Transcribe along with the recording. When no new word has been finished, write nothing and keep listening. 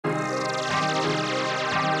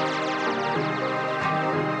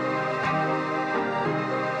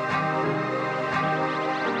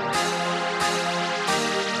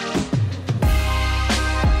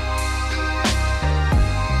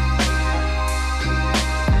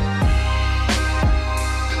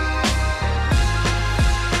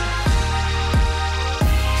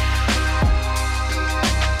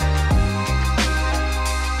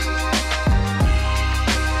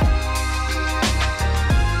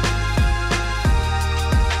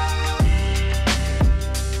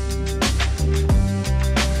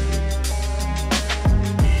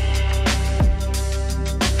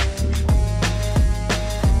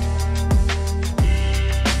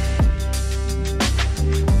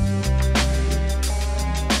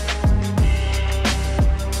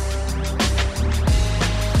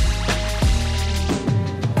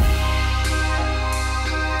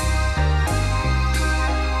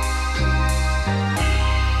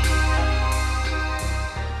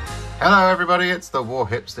Hello everybody, it's the War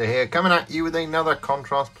Hipster here, coming at you with another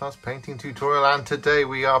Contrast Plus painting tutorial, and today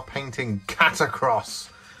we are painting Katakros,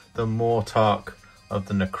 the Mortarch of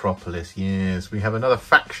the Necropolis. Yes, we have another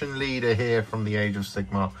faction leader here from the Age of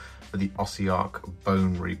Sigmar for the Ossiarch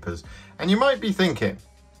Bonereapers. And you might be thinking,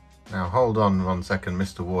 now hold on 1 second,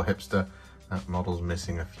 Mr. War Hipster, that model's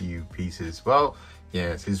missing a few pieces. Well,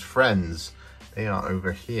 yes, his friends, they are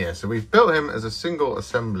over here. So we've built him as a single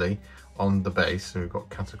assembly on the base. So we've got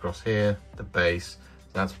Katakros here, the base,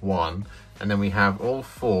 that's one. And then we have all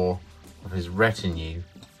four of his retinue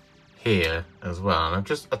here as well. And I've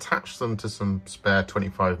just attached them to some spare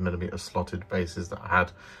 25mm slotted bases that I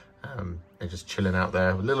had. They're just chilling out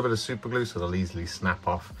there with a little bit of super glue so they'll easily snap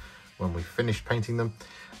off when we finish painting them.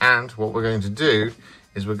 And what we're going to do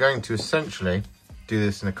is we're going to essentially do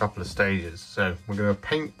this in a couple of stages. So we're going to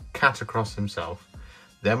paint Katakros himself,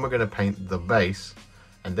 then we're going to paint the base,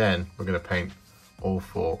 and then we're going to paint all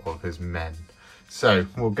four of his men. So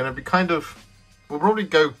we're going to be we'll probably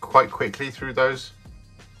go quite quickly through those,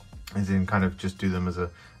 as in kind of just do them as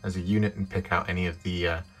a unit and pick out any of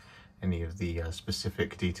the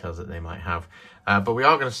specific details that they might have. But we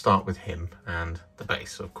are going to start with him and the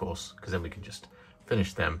base, of course, because then we can just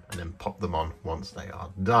finish them and then pop them on once they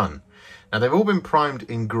are done. Now they've all been primed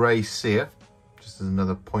in grey sear, just as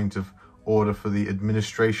another point of order for the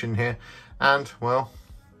administration here. And well,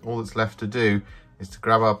 all that's left to do is to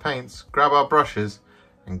grab our paints, grab our brushes,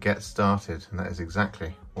 and get started. And that is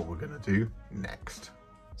exactly what we're going to do next.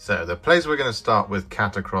 So the place we're going to start with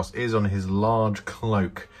Katakros is on his large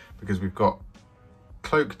cloak, because we've got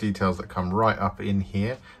cloak details that come right up in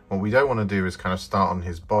here. What we don't want to do is kind of start on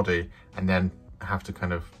his body and then have to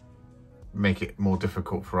kind of make it more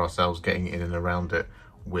difficult for ourselves getting in and around it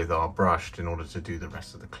with our brush in order to do the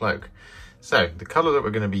rest of the cloak. So the colour that we're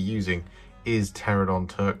going to be using is Terradon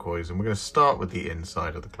Turquoise, and we're going to start with the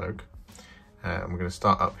inside of the cloak. And we're going to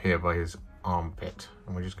start up here by his armpit,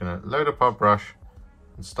 and we're just going to load up our brush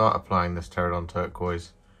and start applying this Terradon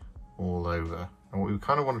Turquoise all over. And what we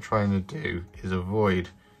kind of want to try and do is avoid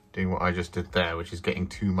doing what I just did there, which is getting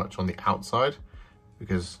too much on the outside,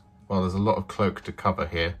 because, well, there's a lot of cloak to cover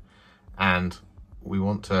here, and we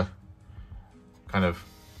want to kind of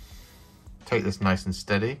take this nice and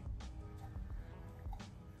steady,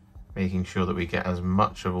 making sure that we get as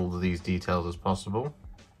much of all of these details as possible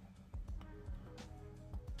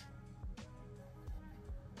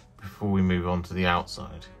before we move on to the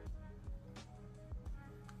outside.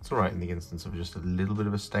 It's all right in the instance of just a little bit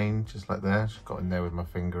of a stain, just like there. Just got in there with my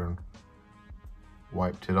finger and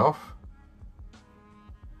wiped it off.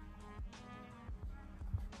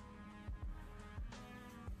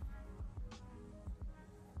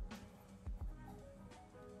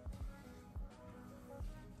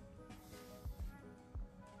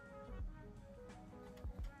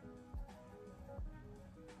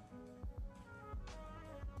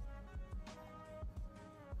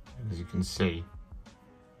 As you can see,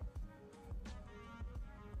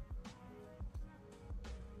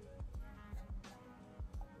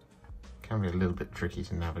 it can be a little bit tricky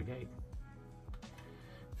to navigate.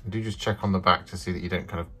 And do just check on the back to see that you don't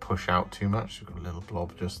kind of push out too much. You've got a little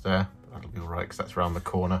blob just there, but that'll be all right because that's around the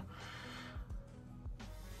corner.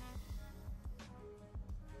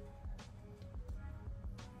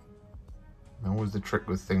 And always the trick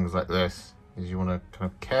with things like this is you want to kind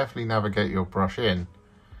of carefully navigate your brush in,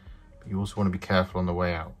 but you also want to be careful on the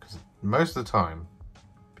way out, because most of the time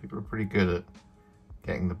people are pretty good at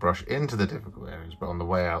getting the brush into the difficult areas, but on the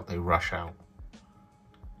way out they rush out.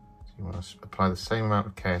 So you want to apply the same amount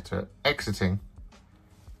of care to exiting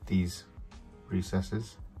these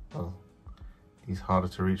recesses, well, these harder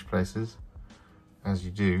to reach places, as you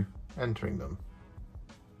do entering them.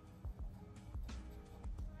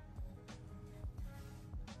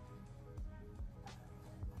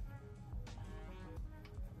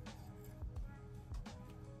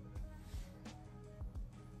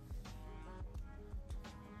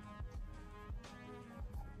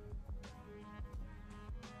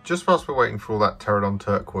 Just whilst we're waiting for all that Terradon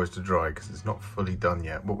Turquoise to dry, because it's not fully done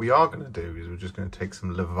yet, what we are going to do is we're just going to take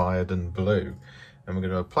some Leviadon Blue, and we're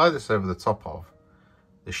going to apply this over the top of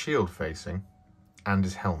the shield facing and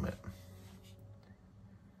his helmet.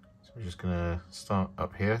 So we're just going to start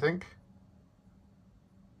up here, I think.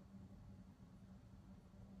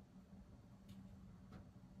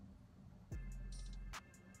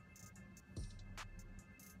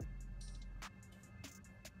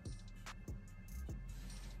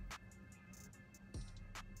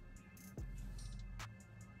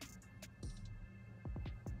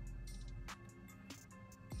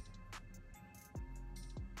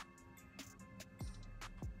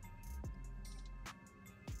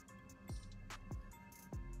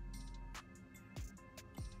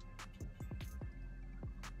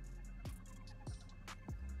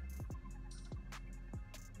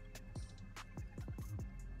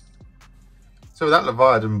 So with that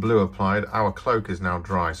Leviadon Blue applied, our cloak is now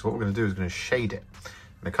dry. So what we're going to do is going to shade it.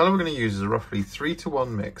 And the colour we're going to use is a roughly 3-to-1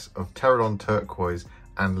 mix of Terradon Turquoise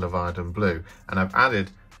and Leviadon Blue. And I've added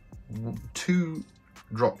 2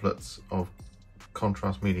 droplets of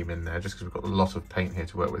contrast medium in there just because we've got a lot of paint here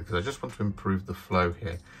to work with, because I just want to improve the flow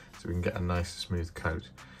here so we can get a nice smooth coat.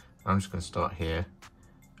 I'm just going to start here,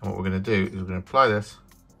 and what we're going to do is we're going to apply this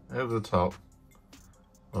over the top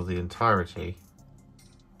of the entirety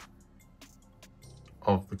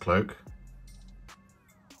of the cloak.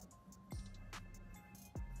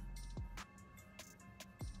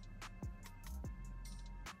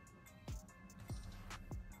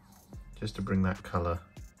 Just to bring that colour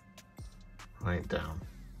right down.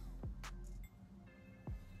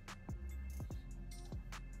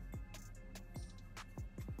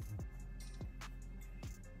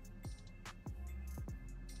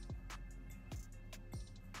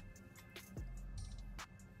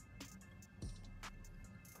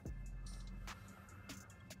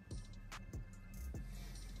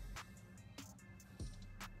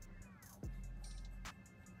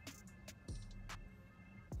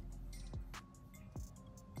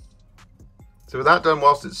 So with that done,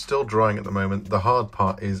 whilst it's still drying at the moment, the hard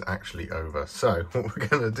part is actually over. So what we're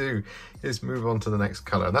going to do is move on to the next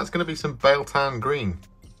colour, and that's going to be some Biel-Tan Green.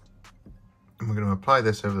 And we're going to apply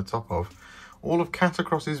this over the top of all of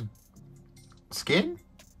Katakros's skin,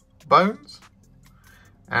 bones,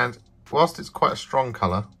 and whilst it's quite a strong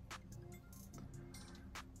colour,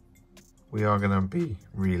 we are going to be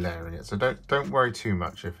relayering it. So don't worry too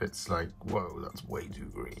much if it's like, whoa, that's way too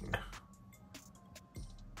green.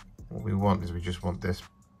 What we want is we just want this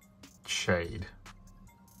shade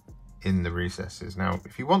in the recesses. Now,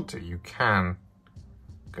 if you want to, you can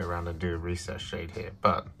go around and do a recess shade here,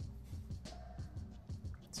 but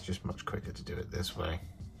it's just much quicker to do it this way.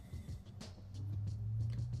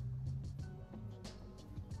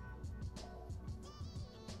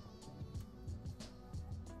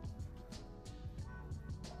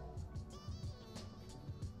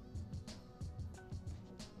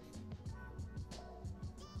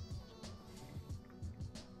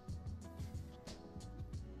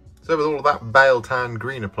 So with all of that Biel-Tan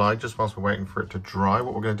Green applied, just whilst we're waiting for it to dry,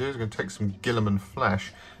 what we're going to do is we're going to take some Guilliman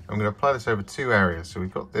Flesh, and we're going to apply this over 2 areas. So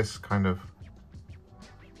we've got this kind of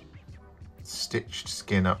stitched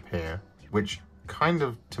skin up here, which kind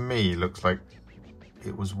of, to me, looks like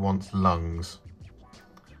it was once lungs.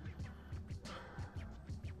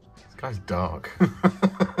 This guy's dark.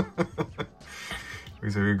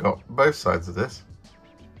 So we've got both sides of this.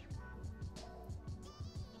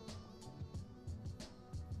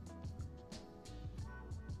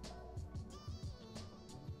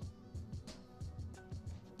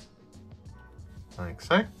 Like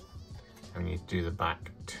so. And we need to do the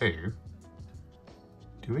back too.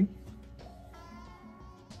 Do we?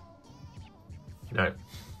 No,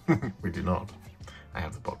 we do not. I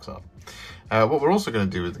have the box up. What we're also going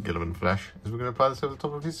to do with the Guilliman Flesh is we're going to apply this over the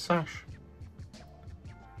top of his sash.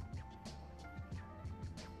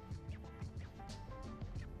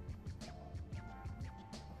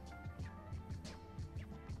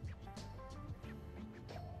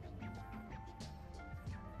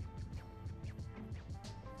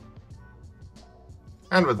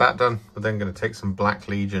 And with that done, we're then going to take some Black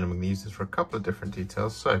Legion and we're going to use this for a couple of different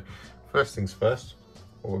details. So first things first,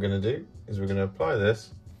 what we're going to do is we're going to apply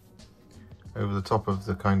this over the top of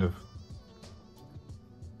the kind of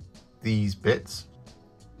these bits,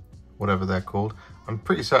 whatever they're called. I'm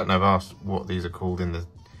pretty certain I've asked what these are called in the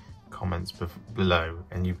comments below,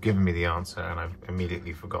 and you've given me the answer and I've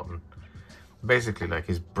immediately forgotten. Basically like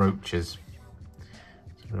his brooches.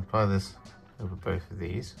 So I'm going to apply this over both of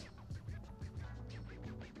these.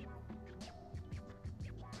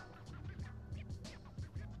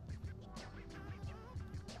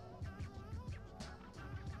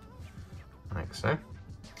 Like so.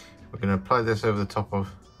 We're going to apply this over the top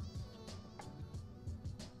of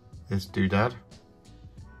this doodad.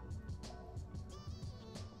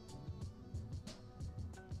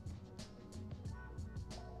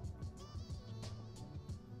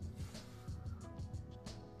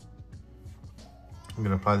 I'm going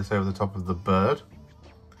to apply this over the top of the bird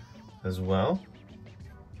as well.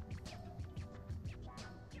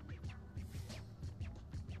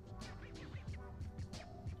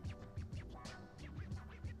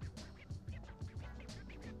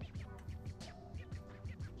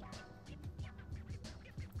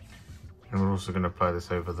 And we're also going to apply this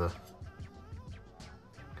over the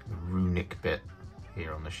runic bit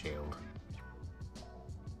here on the shield.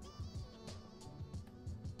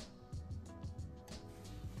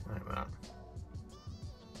 Like that.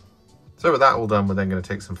 So with that all done, we're then going to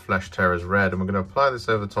take some Flesh Terrors Red and we're going to apply this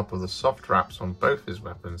over the top of the soft wraps on both his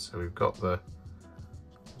weapons. So we've got the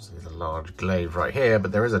large glaive right here,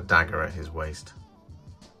 but there is a dagger at his waist.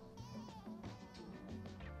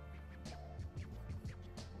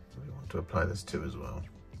 We want to apply this to as well.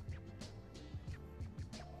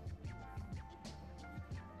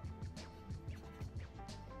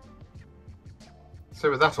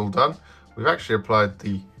 So with that all done, we've actually applied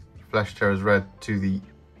the Flesh Terrors Red to the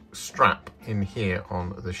strap in here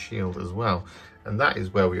on the shield as well. And that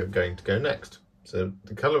is where we are going to go next. So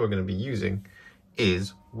the colour we're going to be using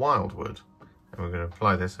is Wildwood. And we're going to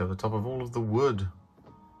apply this over the top of all of the wood.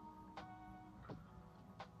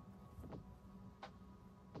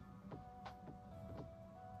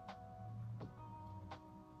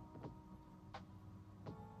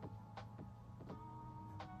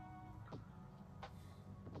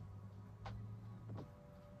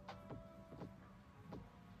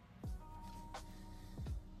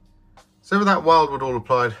 So with that Wildwood all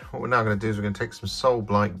applied, what we're now going to do is we're going to take some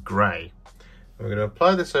Soulblight Grey. And we're going to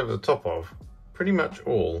apply this over the top of pretty much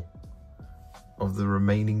all of the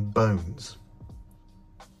remaining bones.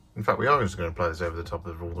 In fact, we are just going to apply this over the top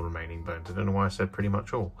of all the remaining bones. I don't know why I said pretty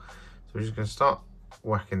much all. So we're just going to start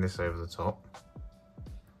whacking this over the top.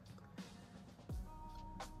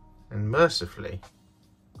 And mercifully,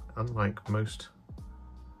 unlike most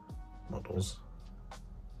models,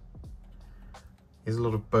 is a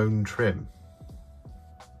lot of bone trim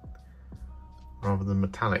rather than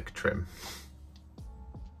metallic trim.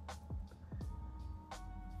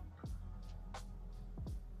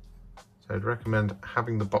 So I'd recommend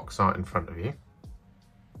having the box art in front of you.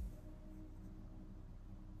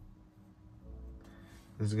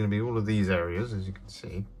 This is going to be all of these areas, as you can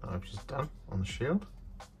see, that I've just done on the shield.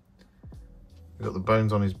 We've got the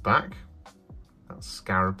bones on his back, that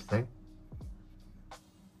scarab thing.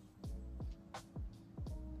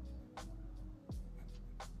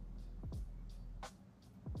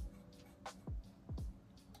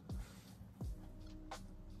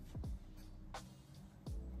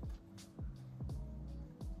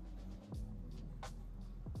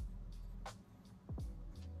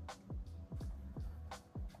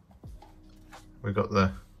 We've got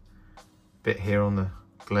the bit here on the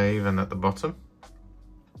glaive and at the bottom.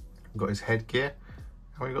 We've got his headgear,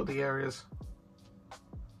 and we've got the areas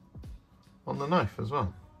on the knife as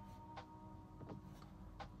well.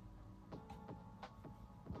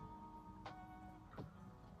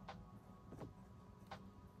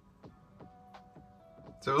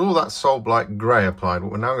 So with all that Soulblight Grey applied,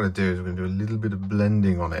 what we're now going to do is we're going to do a little bit of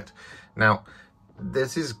blending on it. Now,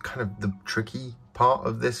 this is kind of the tricky part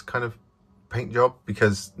of this kind of paint job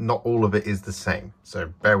because not all of it is the same, so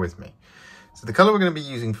bear with me. So the colour we're going to be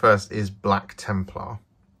using first is Black Templar,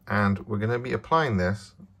 and we're going to be applying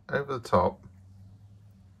this over the top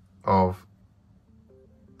of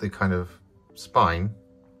the kind of spine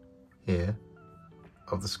here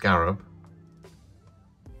of the scarab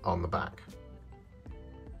on the back.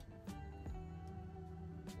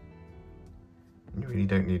 You really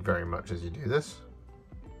don't need very much as you do this.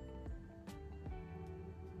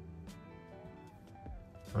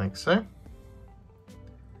 Like so.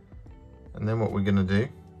 And then what we're going to do is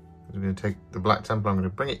we're going to take the Black Templar, I'm going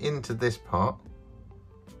to bring it into this part.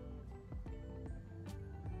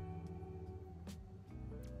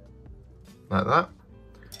 Like that.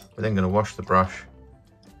 We're then going to wash the brush.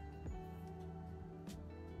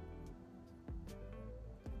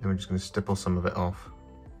 And we're just going to stipple some of it off.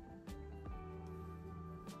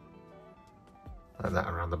 Like that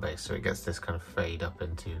around the base, so it gets this kind of fade up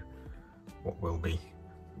into what will be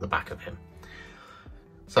the back of him.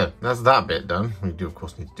 So that's that bit done. We do of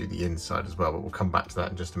course need to do the inside as well, but we'll come back to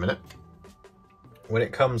that in just a minute. When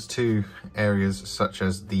it comes to areas such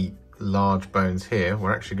as the large bones here,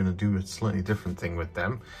 we're actually going to do a slightly different thing with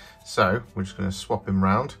them. So we're just going to swap him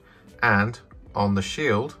round, and on the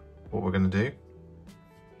shield what we're going to do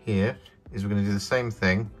here is we're going to do the same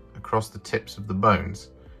thing across the tips of the bones.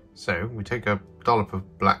 So we take a dollop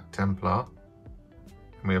of Black Templar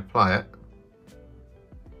and we apply it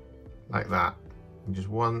like that in just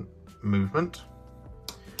one movement.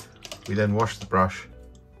 We then wash the brush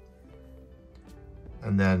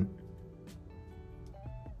and then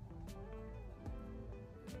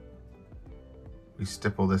we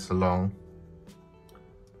stipple this along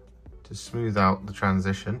to smooth out the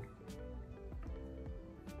transition.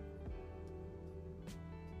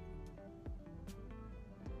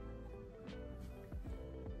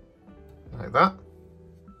 Like that.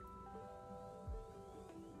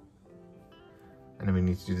 And then we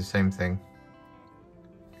need to do the same thing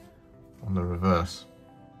on the reverse.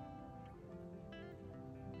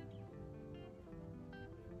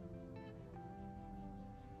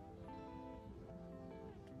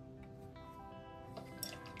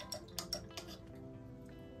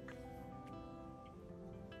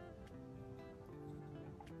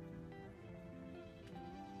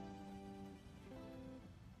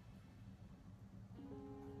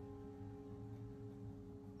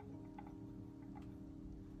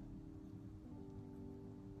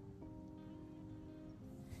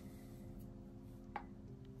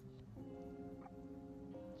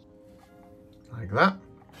 like that.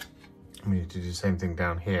 We need to do the same thing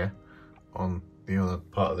down here on the other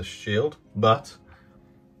part of the shield, but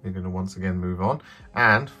we're going to once again move on.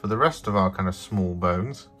 And for the rest of our kind of small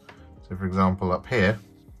bones, so for example up here,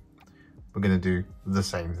 we're going to do the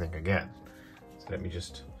same thing again. So let me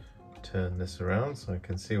just turn this around so I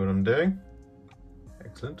can see what I'm doing.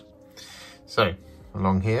 Excellent. So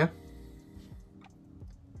along here,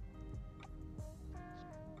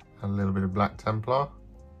 a little bit of Black Templar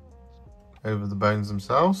over the bones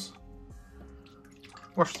themselves.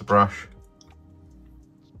 Wash the brush.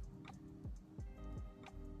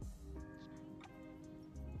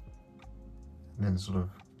 And then sort of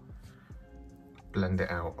blend it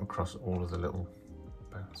out across all of the little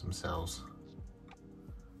bones themselves.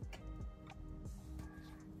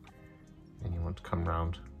 And you want to come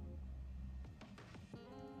round,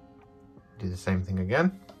 do the same thing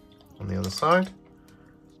again on the other side.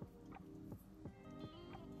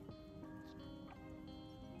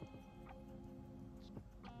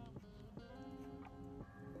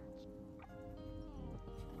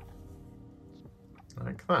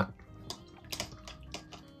 Like that.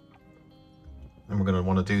 And we're going to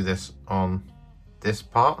want to do this on this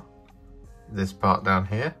part down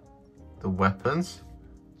here, the weapons,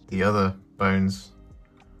 the other bones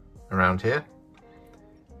around here,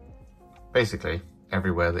 basically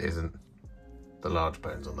everywhere that isn't the large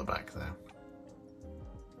bones on the back there.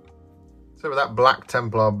 So with that Black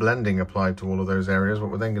Templar blending applied to all of those areas, what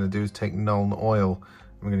we're then going to do is take Nuln Oil,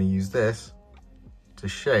 and we're going to use this to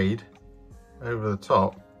shade over the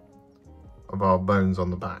top of our bones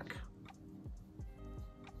on the back.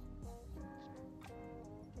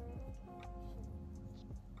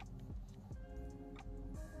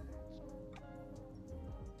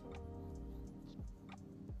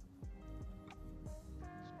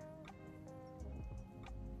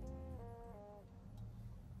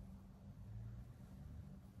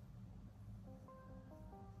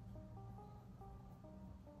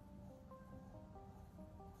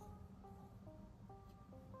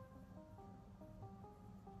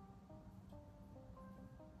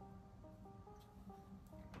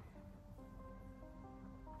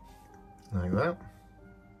 Like that.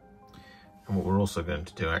 And what we're also going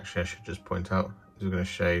to do, actually I should just point out, is we're going to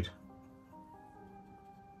shade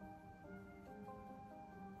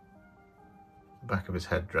the back of his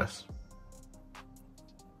headdress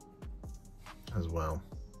as well.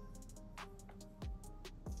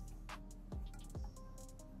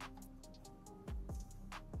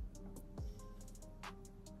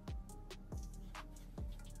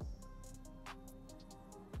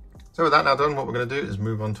 So with that now done, what we're going to do is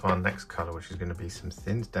move on to our next colour, which is going to be some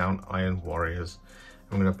thinned down Iron Warriors.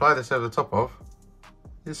 I'm going to apply this over the top of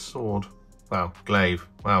his sword. Wow, glaive.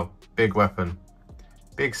 Wow, big weapon.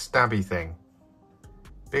 Big stabby thing.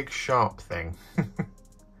 Big sharp thing.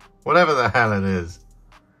 Whatever the hell it is.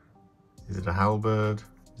 Is it a halberd?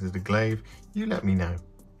 Is it a glaive? You let me know.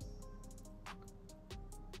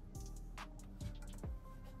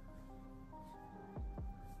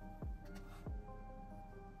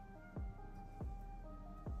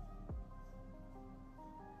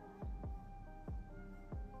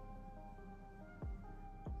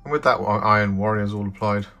 And with that Iron Warriors all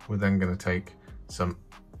applied, we're then going to take some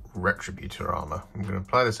Retributor Armour. I'm going to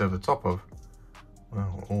apply this over the top of,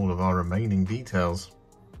 well, all of our remaining details,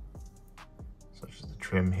 such as the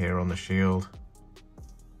trim here on the shield.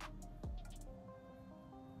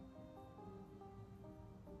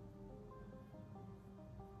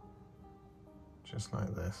 Just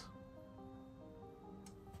like this.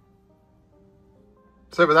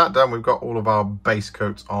 So with that done, we've got all of our base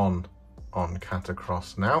coats on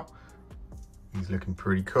Katakros now. He's looking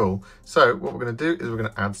pretty cool. So what we're going to do is we're going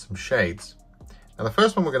to add some shades. Now the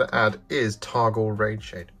first one we're going to add is Targor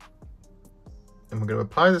Rageshade. And we're going to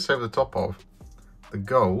apply this over the top of the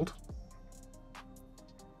gold.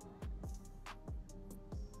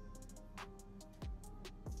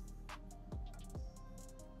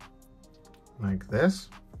 Like this.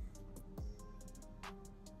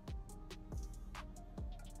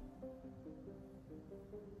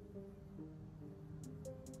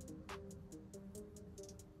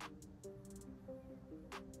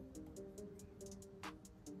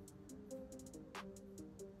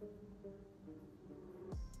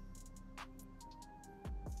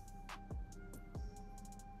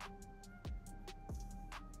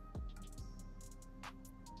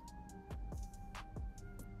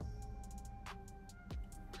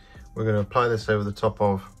 We're going to apply this over the top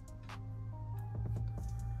of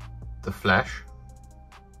the flesh.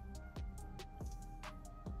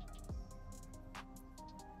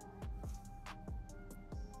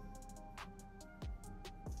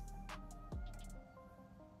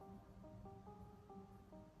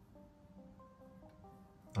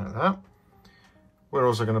 like that. We're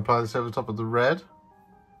also going to apply this over the top of the red.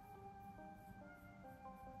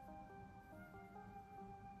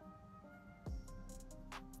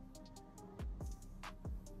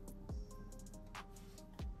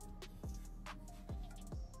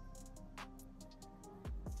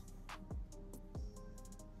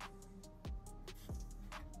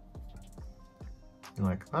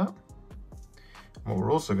 Like that. And what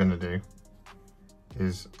we're also going to do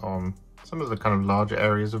is on some of the kind of larger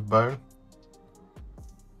areas of bone,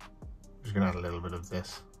 I'm just going to add a little bit of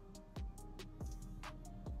this.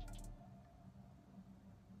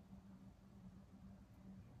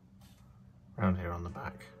 Around here on the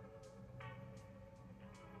back.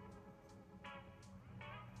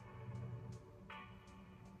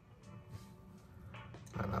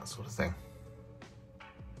 Like that sort of thing.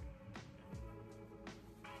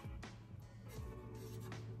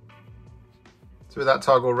 So with that,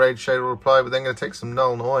 Targor Rageshade will apply. We're then going to take some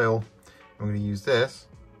Nuln Oil. I'm going to use this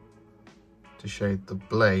to shade the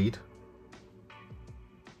blade.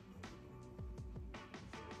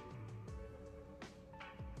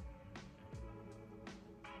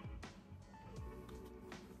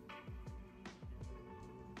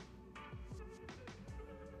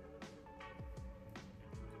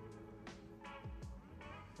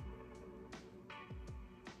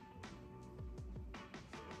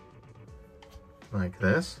 Like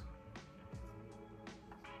this.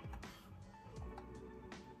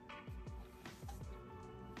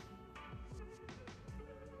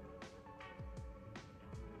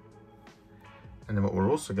 And then what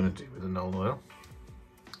we're also going to do with the Nuln Oil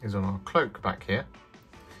is on our cloak back here,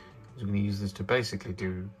 we're going to use this to basically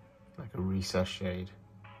do like a recess shade.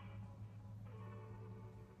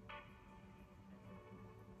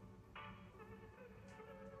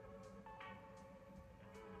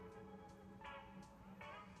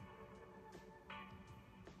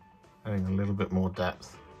 Adding a little bit more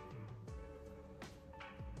depth.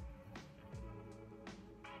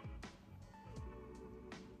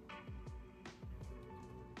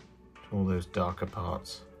 To all those darker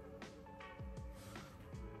parts.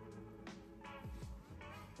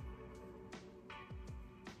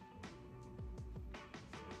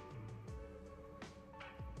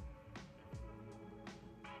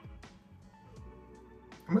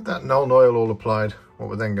 And with that Nuln Oil all applied, what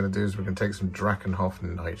we're then going to do is we're going to take some Drakenhof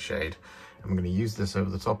Nightshade and we're going to use this over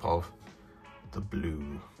the top of the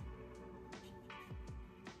blue.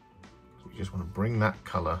 So we just want to bring that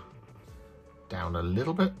colour down a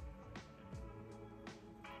little bit.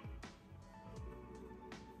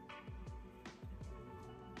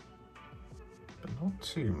 But not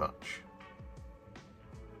too much.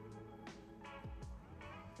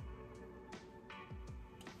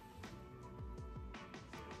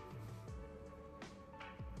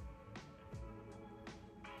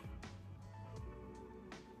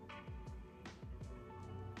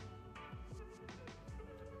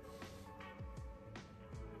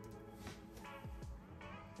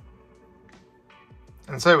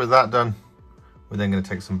 And so with that done, we're then going to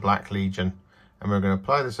take some Black Legion and we're going to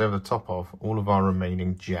apply this over the top of all of our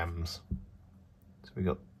remaining gems. So we've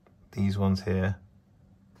got these ones here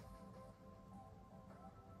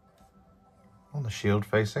on the shield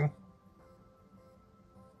facing.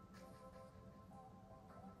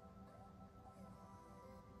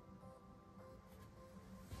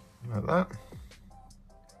 Like that.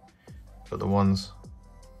 Got the ones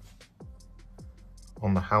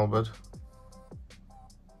on the halberd.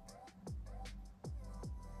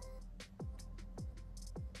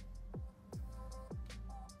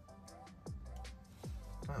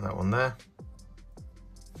 That one there,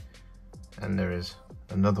 and there is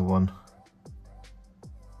another one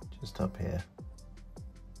just up here.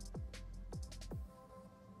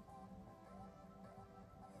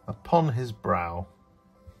 Upon his brow.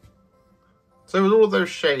 So with all of those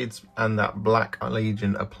shades and that Black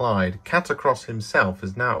Legion applied, Katakros himself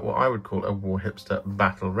is now what I would call a War Hipster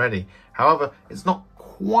battle ready. However, it's not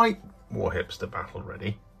quite War Hipster battle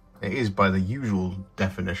ready. It is by the usual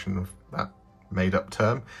definition of that made up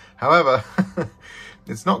term. However,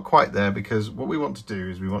 it's not quite there because what we want to do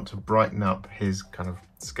is we want to brighten up his kind of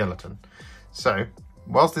skeleton. So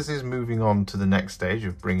whilst this is moving on to the next stage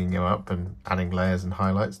of bringing him up and adding layers and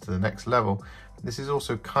highlights to the next level, this is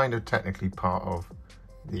also kind of technically part of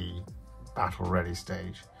the battle ready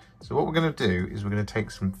stage. So what we're going to do is we're going to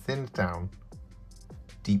take some thinned down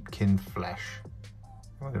Deepkin Flesh.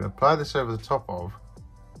 And we're going to apply this over the top of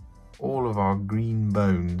all of our green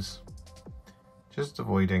bones, just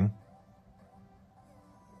avoiding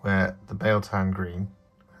where the Biel-Tan Green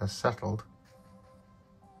has settled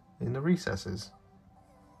in the recesses.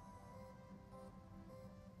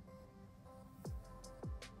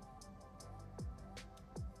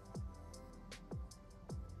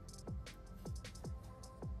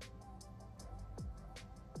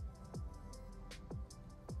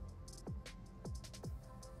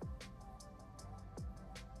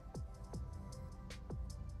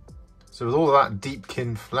 So with all of that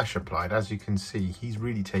Deepkin Flesh applied, as you can see, he's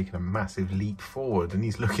really taken a massive leap forward and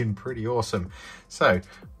he's looking pretty awesome. So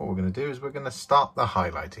what we're going to do is we're going to start the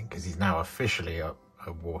highlighting, because he's now officially a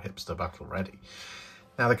War Hipster battle ready.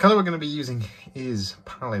 Now the colour we're going to be using is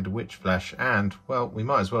Pallid Witch Flesh, and well, we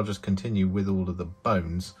might as well just continue with all of the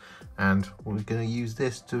bones, and we're going to use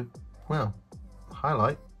this to, well,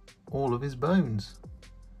 highlight all of his bones.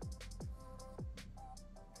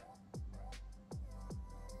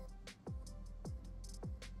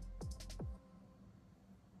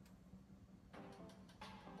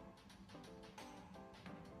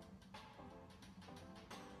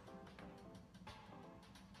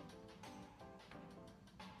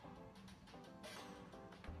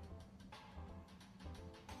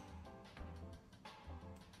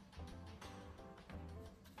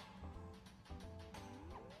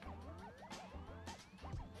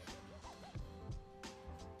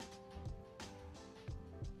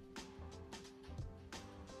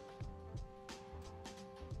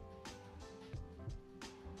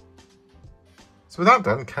 So with that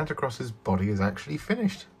done, Katakros' body is actually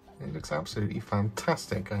finished. It looks absolutely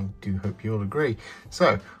fantastic. I do hope you'll agree.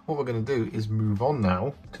 So what we're going to do is move on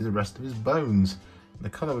now to the rest of his bones. The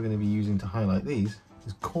colour we're going to be using to highlight these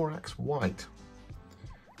is Corax White.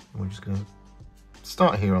 And we're just going to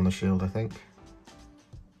start here on the shield, I think.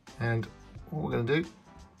 And what we're going to do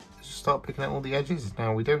is just start picking out all the edges.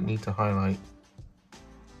 Now we don't need to highlight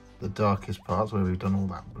the darkest parts where we've done all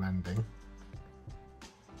that blending,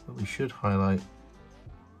 but we should highlight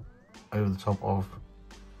over the top of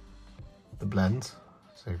the blends.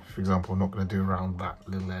 So for example, I'm not going to do around that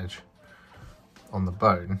little edge on the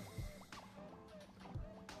bone,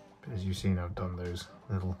 but as you've seen, I've done those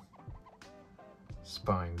little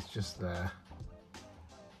spines just there.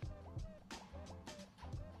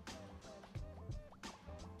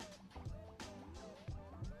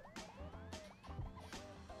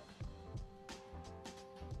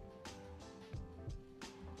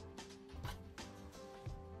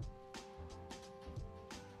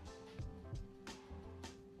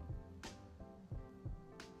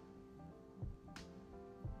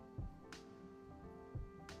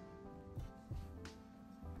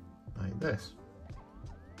 Like this.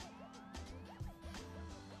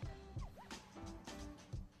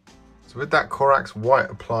 So with that Corax White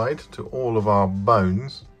applied to all of our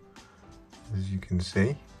bones, as you can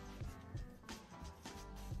see,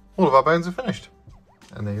 all of our bones are finished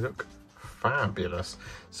and they look fabulous.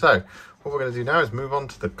 So what we're going to do now is move on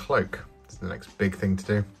to the cloak. It's the next big thing to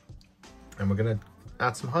do, and we're going to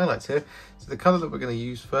add some highlights here. So the colour that we're going to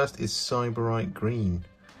use first is Sybarite Green,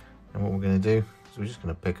 and what we're going to do is we're just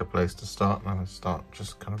going to pick a place to start. I'm going to start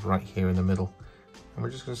just kind of right here in the middle, and we're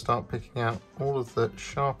just going to start picking out all of the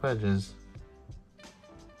sharp edges.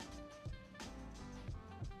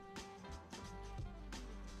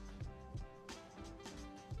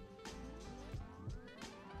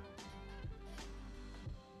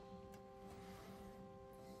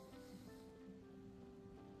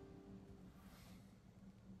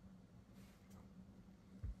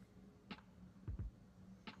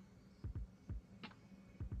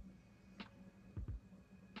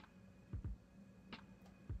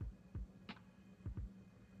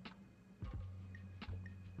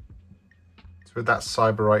 So with that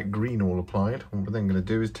Sybarite Green all applied, what we're then going to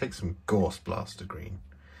do is take some Ghostblaster Green.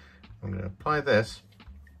 I'm going to apply this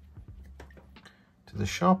to the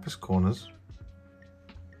sharpest corners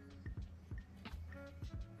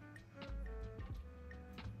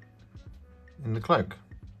in the cloak.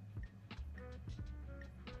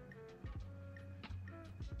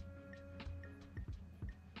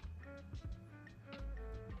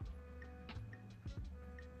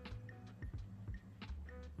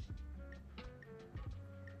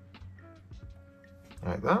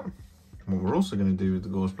 Like that. And what we're also going to do with the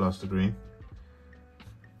Ghostblaster Green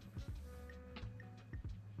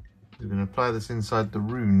is we're going to apply this inside the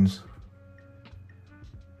runes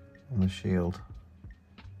on the shield.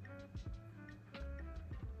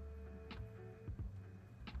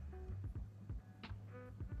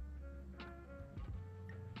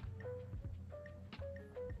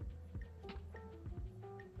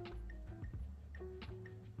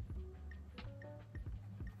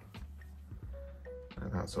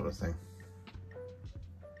 That sort of thing.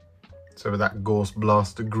 So with that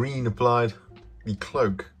Ghostblaster Green applied, the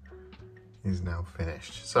cloak is now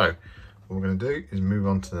finished. So what we're going to do is move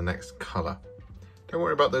on to the next colour. Don't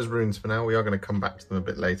worry about those runes for now, we are going to come back to them a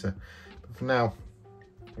bit later. But for now,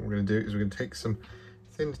 what we're going to do is we're going to take some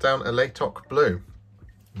thinned down Alaitoc Blue.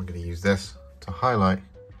 We're going to use this to highlight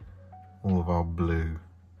all of our blue.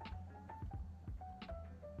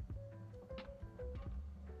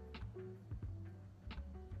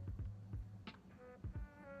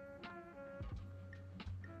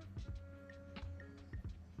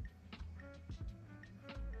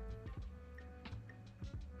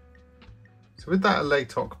 So with that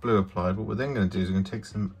Alaitoc Blue applied, what we're then going to do is we're going to take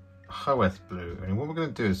some Hoeth Blue, and what we're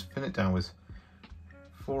going to do is thin it down with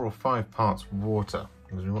 4 or 5 parts water,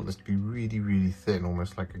 because we want this to be really, really thin,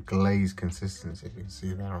 almost like a glaze consistency. If you can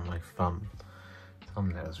see there on my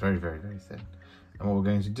thumbnail, it's very, very, very thin. And what we're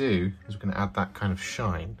going to do is we're going to add that kind of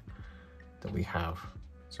shine that we have.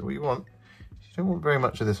 So what you want, you don't want very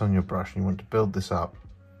much of this on your brush, and you want to build this up.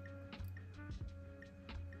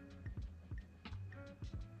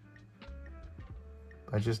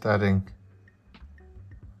 By just adding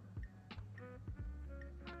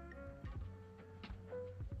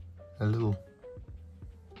a little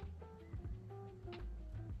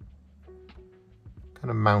kind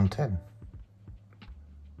of mountain.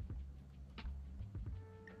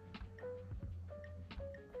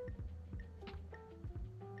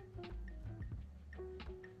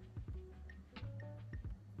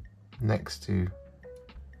 Next to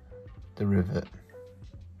the rivet.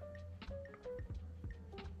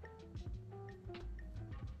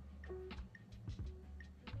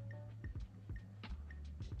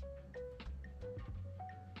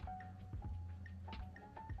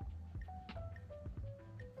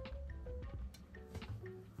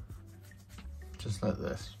 Just like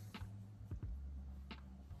this.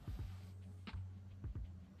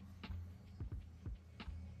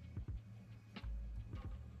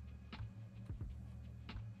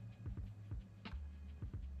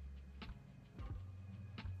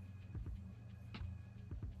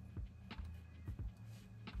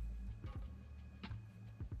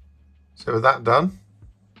 So with that done,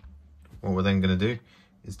 what we're then going to do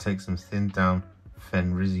is take some thinned down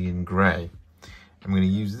Fenrisian Grey. I'm going to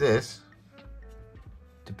use this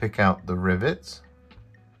to pick out the rivets.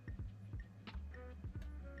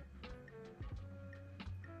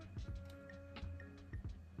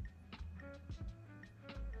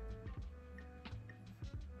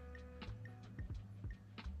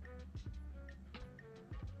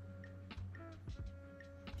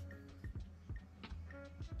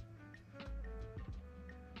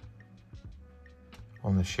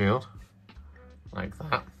 On the shield, like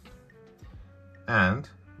that, and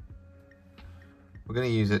we're going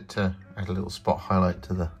to use it to add a little spot highlight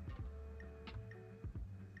to the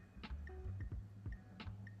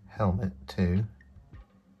helmet too.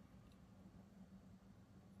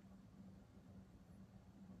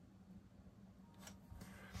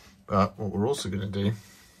 But what we're also going to do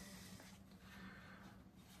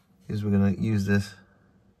is we're going to use this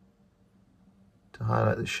to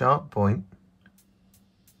highlight the sharp point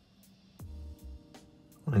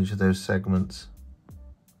on each of those segments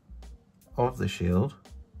of the shield.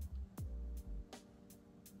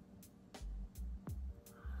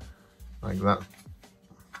 Like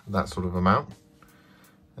that sort of amount.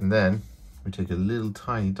 And then we take a little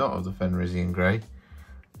tiny dot of the Fenrisian Grey,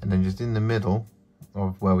 and then just in the middle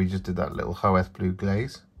of where we just did that little Hoeth Blue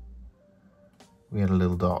glaze, we had a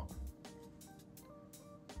little dot.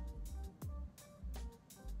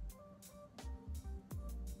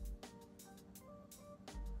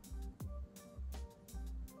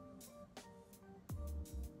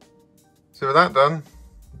 So with that done,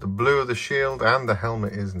 the blue of the shield and the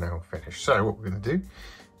helmet is now finished. So what we're going to do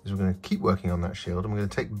is we're going to keep working on that shield, and we're going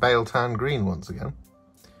to take Biel-Tan Green once again. And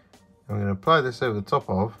we're going to apply this over the top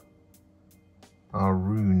of our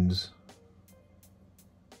runes.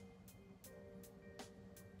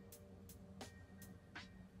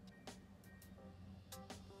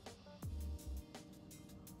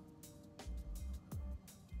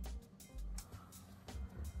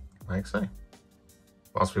 Like so.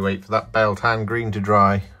 Whilst we wait for that Biel-Tan Green to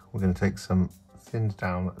dry, we're going to take some thinned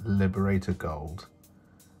down Liberator Gold.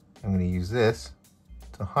 I'm going to use this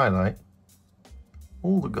to highlight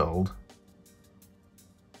all the gold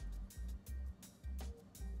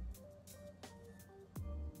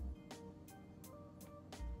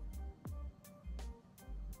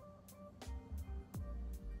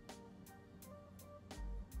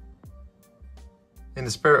in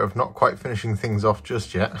the spirit of not quite finishing things off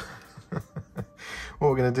just yet. What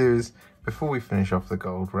we're going to do is, before we finish off the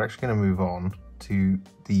gold, we're actually going to move on to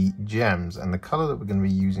the gems, and the colour that we're going to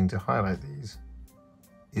be using to highlight these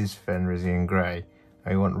is Fenrisian Grey.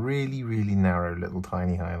 Now we want really, really narrow little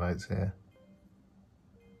tiny highlights here.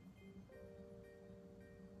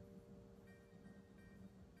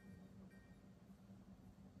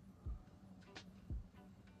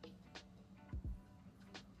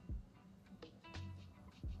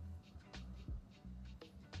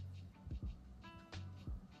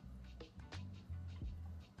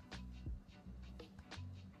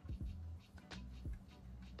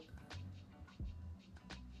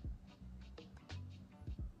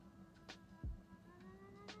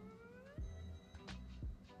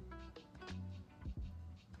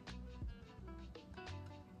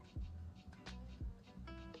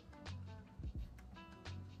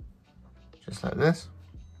 just like this.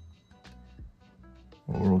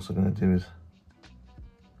 What we're also going to do is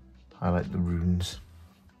highlight the runes.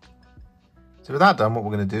 So with that done, what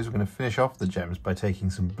we're going to do is we're going to finish off the gems by taking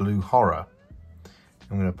some blue horror.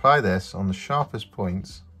 I'm going to apply this on the sharpest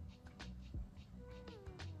points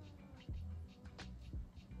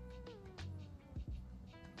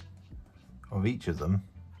of each of them.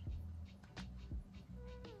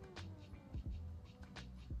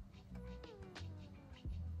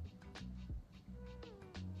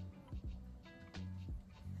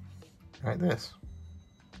 Like this.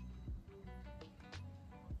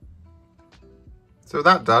 So with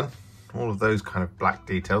that done, all of those kind of black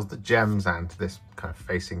details, the gems and this kind of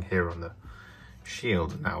facing here on the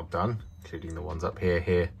shield are now done, including the ones up here,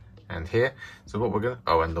 here and here. So what we're going to,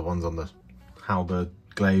 oh, and the ones on the halberd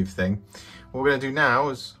glaive thing. What we're going to do now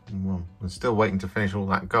is, well, we're still waiting to finish all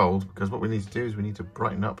that gold, because what we need to do is we need to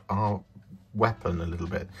brighten up our weapon a little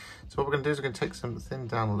bit. So what we're going to do is we're going to take some thin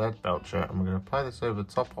down lead belcher and we're going to apply this over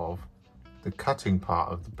the top of the cutting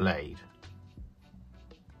part of the blade.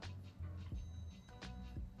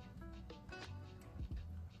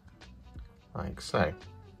 Like so.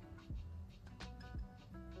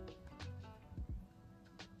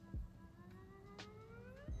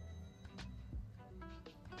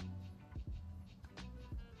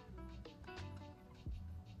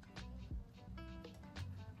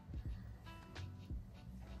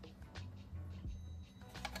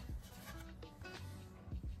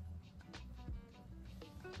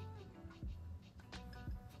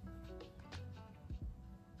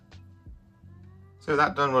 So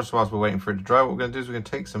that done, whilst we're waiting for it to dry, what we're going to do is we're going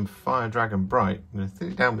to take some Fire Dragon Bright. I'm going to thin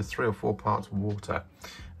it down with 3 or 4 parts of water.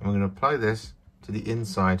 And we're going to apply this to the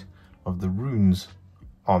inside of the runes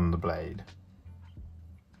on the blade.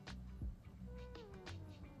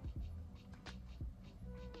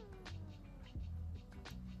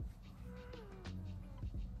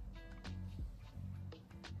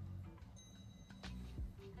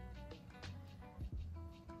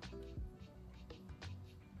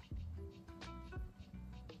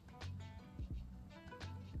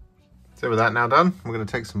 So with that now done, we're going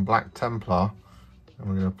to take some Black Templar and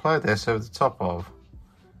we're going to apply this over the top of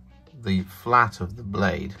the flat of the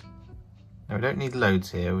blade. Now we don't need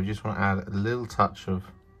loads here, we just want to add a little touch of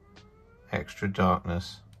extra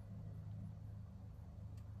darkness.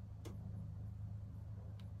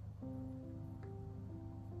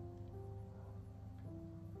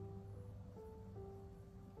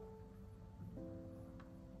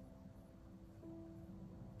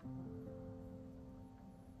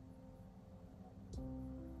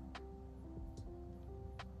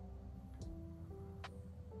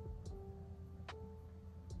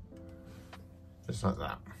 Just like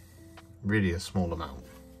that. Really a small amount.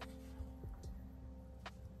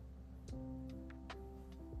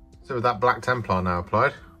 So with that Black Templar now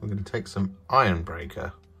applied, we're going to take some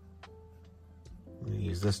Ironbreaker. I'm going to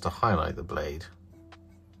use this to highlight the blade.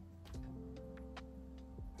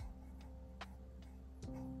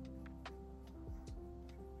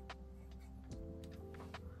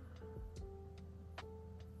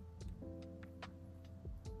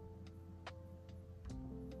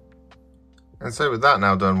 And so with that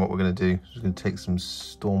now done, what we're going to do is we're going to take some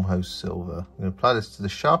Stormhost Silver. I'm going to apply this to the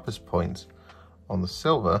sharpest points on the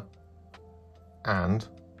silver and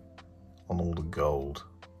on all the gold.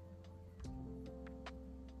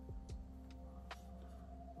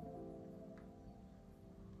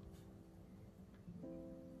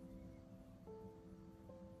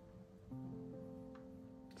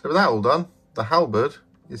 So with that all done, the halberd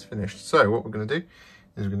is finished. So what we're going to do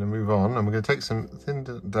is we're going to move on and we're going to take some thinned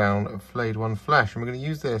down Flayed One Flesh and we're going to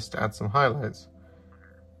use this to add some highlights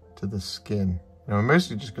to the skin. Now I'm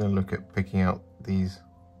mostly just going to look at picking out these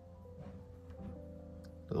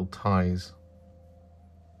little ties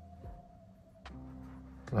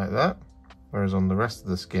like that, whereas on the rest of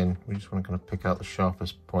the skin we just want to kind of pick out the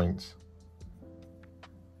sharpest points.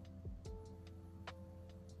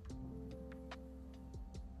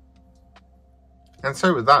 And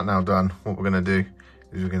so with that now done, what we're going to do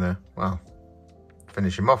is we're going to, well,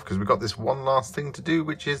 finish him off because we've got this one last thing to do,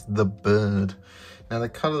 which is the bird. Now the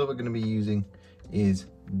colour that we're going to be using is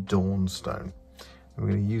Dawnstone. And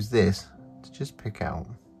we're going to use this to just pick out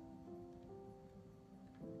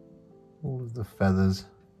all of the feathers.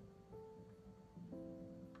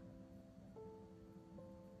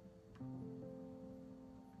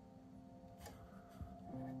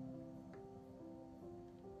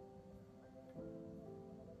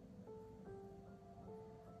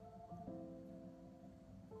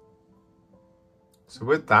 So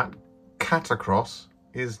with that, Katakros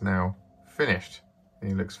is now finished.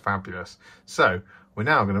 He looks fabulous. So we're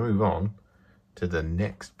now going to move on to the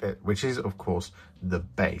next bit, which is of course the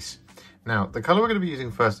base. Now the colour we're going to be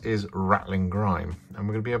using first is Ratling Grime, and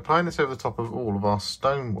we're going to be applying this over the top of all of our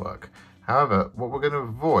stonework. However, what we're going to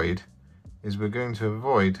avoid is we're going to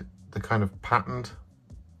avoid the kind of patterned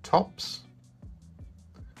tops.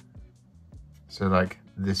 So like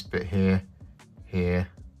this bit here, here,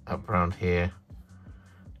 up around here.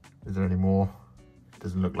 Is there any more?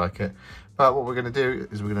 Doesn't look like it. But what we're going to do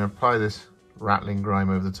is we're going to apply this Ratling Grime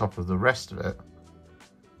over the top of the rest of it,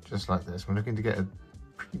 just like this. We're looking to get a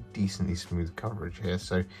pretty decently smooth coverage here.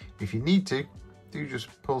 So if you need to, do just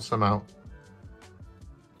pull some out,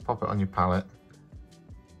 pop it on your palette,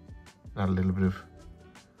 add a little bit of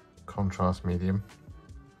contrast medium,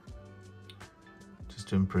 just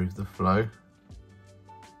to improve the flow.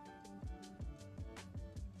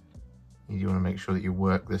 You want to make sure that you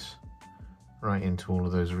work this right into all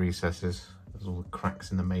of those recesses. There's all the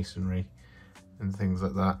cracks in the masonry and things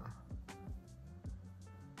like that.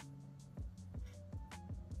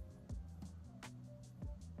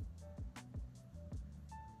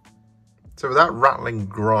 So with that Ratling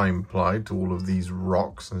Grime applied to all of these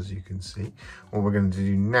rocks, as you can see, what we're going to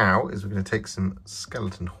do now is we're going to take some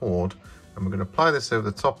Skeleton Horde and we're going to apply this over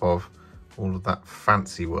the top of all of that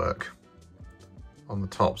fancy work on the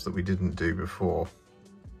tops that we didn't do before.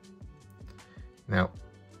 Now,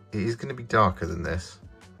 it is going to be darker than this,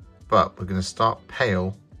 but we're going to start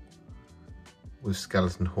pale with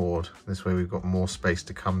Skeleton Horde. This way we've got more space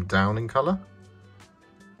to come down in colour.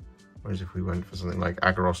 Whereas if we went for something like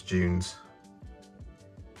Agrax Dunes,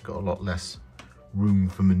 got a lot less room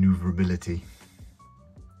for manoeuvrability.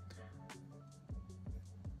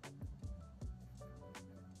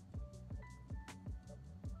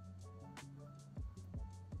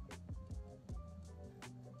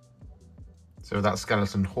 So with that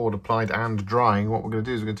Skeleton Horde applied and drying, what we're going to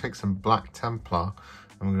do is we're going to take some Black Templar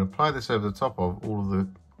and we're going to apply this over the top of all of the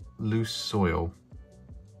loose soil.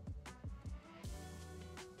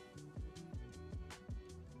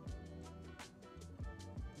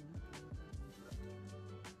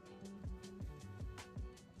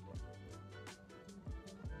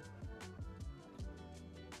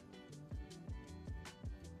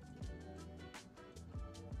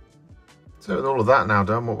 So with all of that now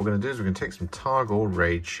done, what we're going to do is we're going to take some Targor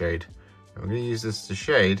Rageshade and we're going to use this to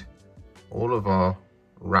shade all of our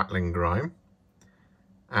Ratling Grime,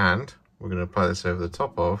 and we're going to apply this over the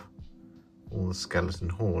top of all the Skeleton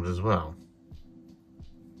Horde as well.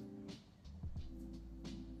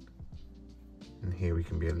 And here we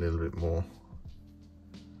can be a little bit more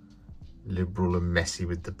liberal and messy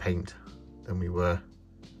with the paint than we were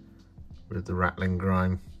with the Ratling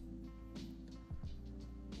Grime.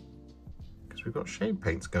 We've got shade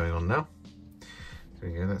paints going on now.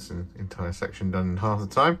 There we go, that's an entire section done in half the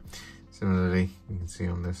time. Similarly, you can see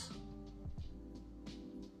on this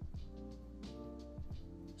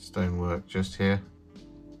stonework just here,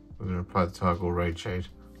 we're going to apply the Targor Rageshade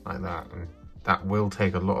like that, and that will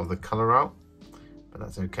take a lot of the colour out, but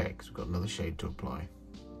that's okay because we've got another shade to apply.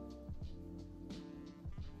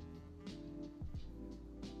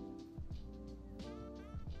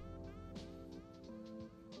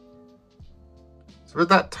 So with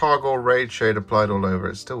that Targor Rageshade applied all over,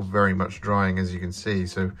 it's still very much drying, as you can see.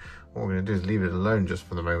 So what we're going to do is leave it alone just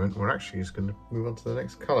for the moment. We're actually just going to move on to the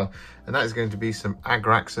next colour, and that is going to be some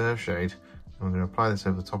Agrax Earthshade. And we're going to apply this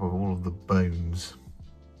over the top of all of the bones.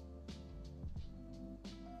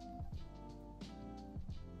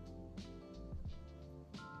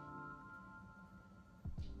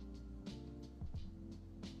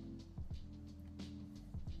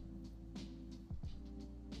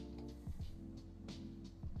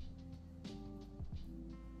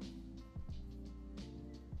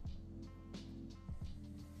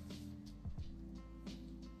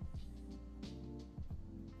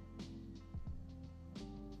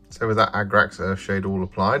 So with that Agrax Earthshade all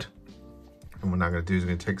applied, and what we're now going to do is we're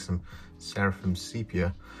going to take some Seraphim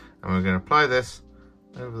Sepia and we're going to apply this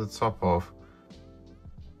over the top of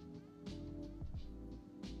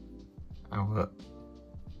our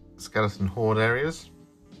Skeleton Horde areas.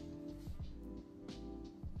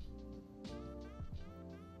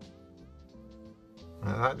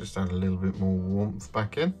 Like that, just add a little bit more warmth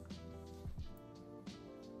back in.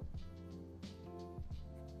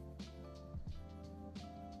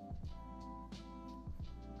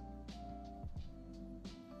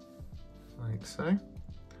 Like so.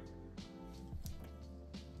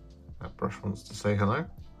 That brush wants to say hello.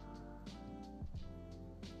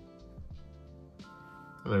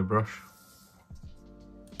 Hello, brush.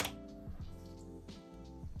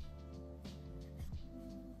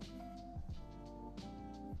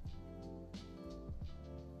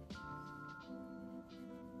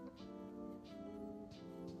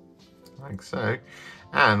 like so.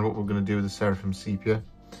 And what we're going to do with the Seraphim Sepia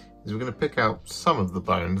is we're going to pick out some of the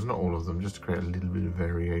bones, not all of them, just to create a little bit of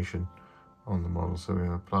variation on the model. So we're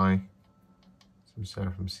going to apply some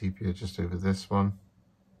Seraphim Sepia just over this one.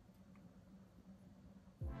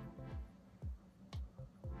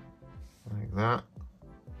 Like that.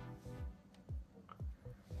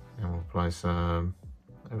 And we'll apply some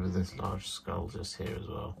over this large skull just here as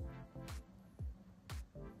well.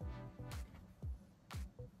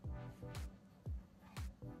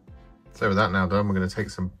 So with that now done, we're going to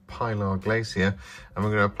take some Pylar Glacier and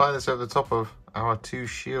we're going to apply this over the top of our two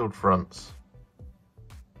shield fronts.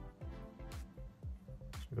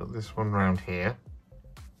 So we've got this one round here.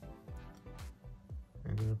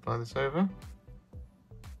 I'm going to apply this over.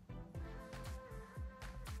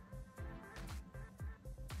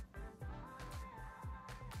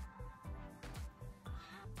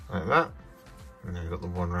 Like that. And then we've got the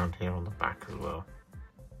one round here on the back as well.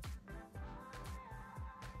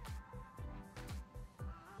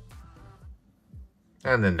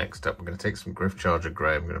 And then next up, we're going to take some Gryph-Charger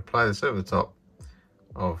Grey. I'm going to apply this over the top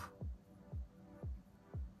of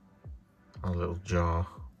our little jar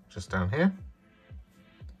just down here,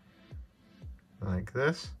 like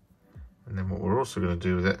this. And then what we're also going to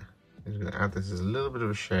do with it is we're going to add this as a little bit of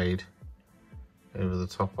a shade over the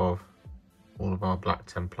top of all of our Black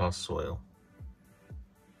Templar soil.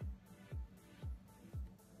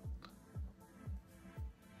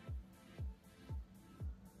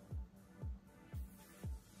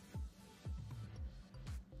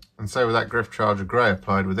 And so with that Gryph-Charger Grey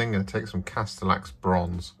applied, we're then going to take some Castellax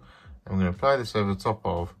Bronze and we're going to apply this over the top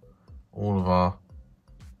of all of our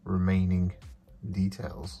remaining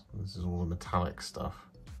details. This is all the metallic stuff.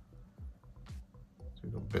 So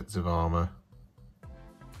we've got bits of armour,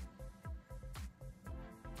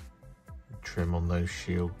 trim on those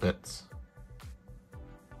shield bits.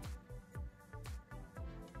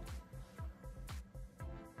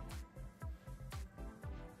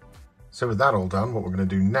 So with that all done, what we're going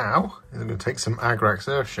to do now is we're going to take some Agrax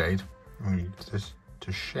Earthshade and we use this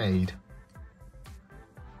to shade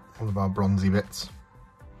all of our bronzy bits.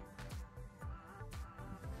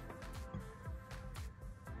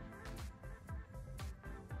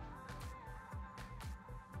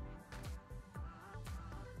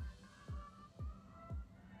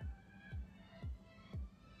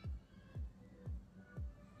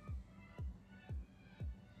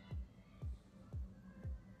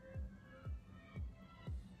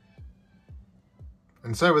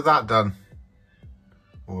 And so with that done,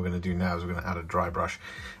 what we're going to do now is we're going to add a dry brush.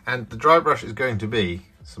 And the dry brush is going to be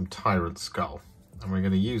some Tyrant Skull. And we're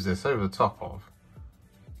going to use this over the top of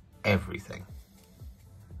everything.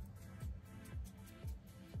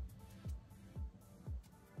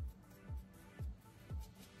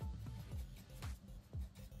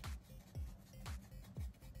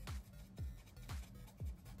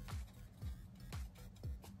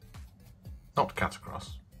 Not Katakros,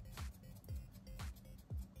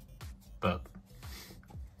 but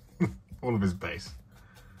all of his base.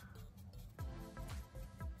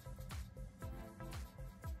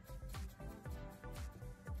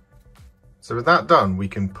 So with that done, we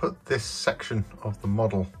can put this section of the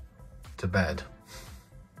model to bed.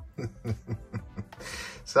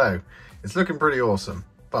 So it's looking pretty awesome,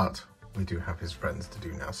 but we do have his friends to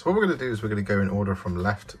do now. So what we're going to do is we're going to go in order from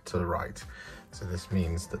left to the right. So this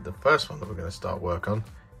means that the first one that we're going to start work on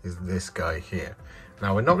is this guy here.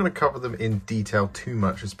 Now we're not going to cover them in detail too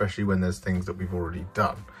much, especially when there's things that we've already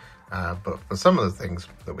done. But for some of the things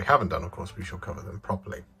that we haven't done, of course, we shall cover them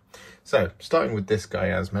properly. So starting with this guy,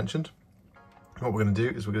 as mentioned, what we're going to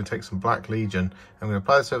do is we're going to take some Black Legion and we're going to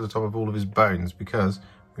apply this over the top of all of his bones because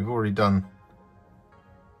we've already done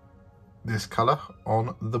this colour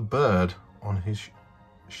on the bird on his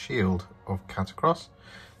shield of Katakros.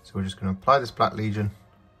 So we're just going to apply this Black Legion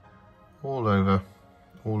all over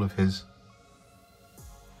all of his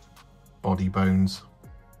body bones,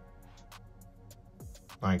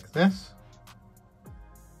 like this.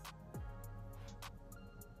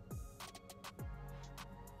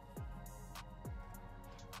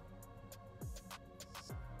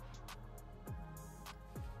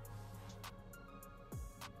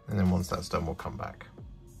 And then once that's done, we'll come back.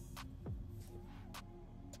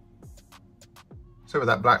 So with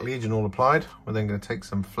that Black Legion all applied, we're then going to take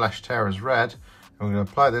some Flesh Tearers Red, and we're going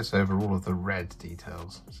to apply this over all of the red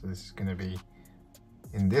details. So this is going to be,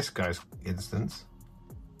 in this guy's instance,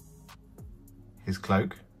 his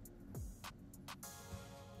cloak,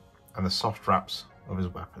 and the soft wraps of his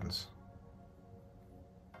weapons.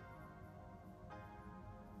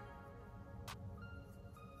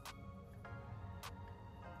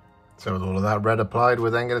 So with all of that red applied, we're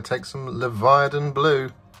then going to take some Leviadon Blue.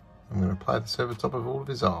 I'm going to apply this over top of all of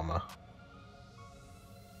his armour.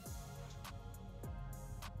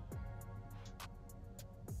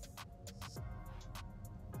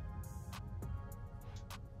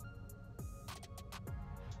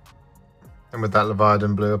 And with that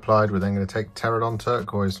Leviadon Blue applied, we're then going to take Terradon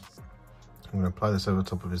Turquoise. I'm going to apply this over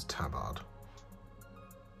top of his tabard.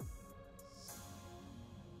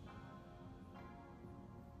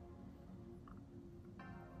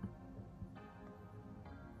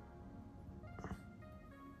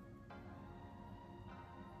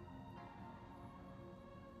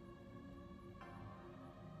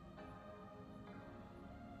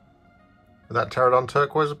 With that Terradon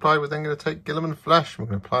Turquoise applied, we're then going to take Guilliman Flesh. We're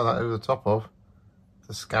going to apply that over the top of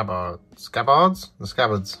the scabbards.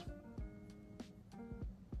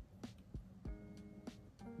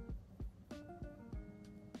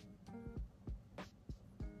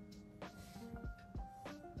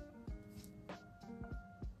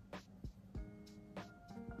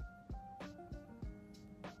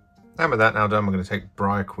 And with that now done, we're going to take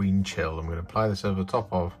Briar Queen Chill and we're going to apply this over the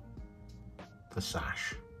top of the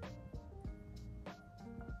sash.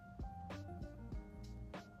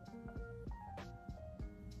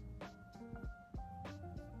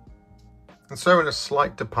 And so in a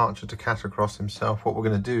slight departure to Katakros himself, what we're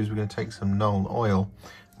going to do is we're going to take some Nuln Oil.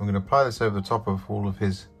 We're going to apply this over the top of all of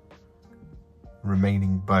his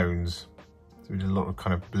remaining bones. So we did a lot of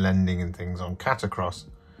kind of blending and things on Katakros.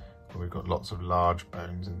 We've got lots of large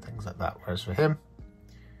bones and things like that. Whereas for him,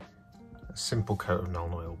 a simple coat of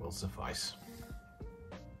Nuln Oil will suffice.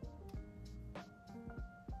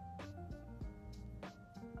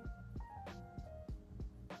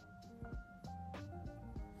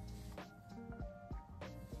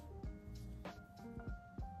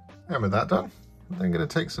 And with that done, I'm then going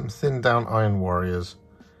to take some thinned down Iron Warriors.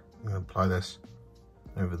 I'm going to apply this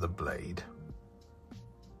over the blade.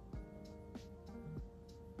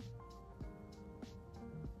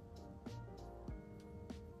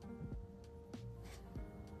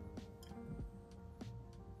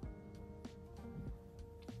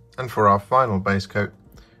 And for our final base coat,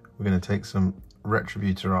 we're going to take some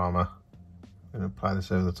Retributor Armour. I'm going to apply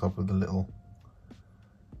this over the top of the little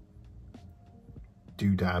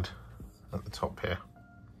doodad at the top here.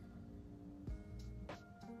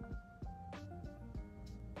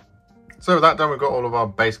 So with that done, we've got all of our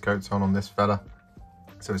base coats on this fella.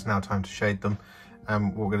 So it's now time to shade them.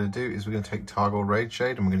 What we're going to do is we're going to take Targor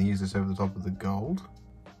Rageshade and we're going to use this over the top of the gold,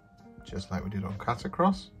 just like we did on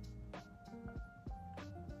Katakros.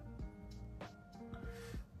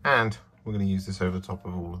 And we're going to use this over the top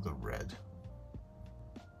of all of the red.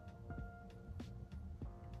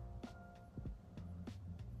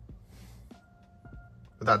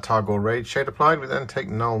 With that Targor Rageshade applied, we then take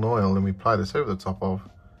Nuln Oil and we apply this over the top of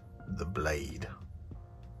the blade.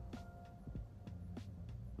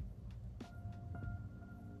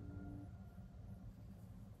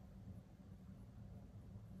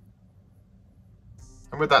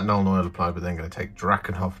 And with that Nuln Oil applied, we're then going to take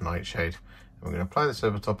Drakenhof Nightshade and we're going to apply this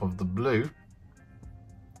over the top of the blue.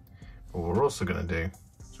 What we're also going to do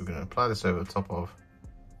is we're going to apply this over the top of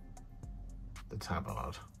the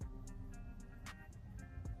tabard.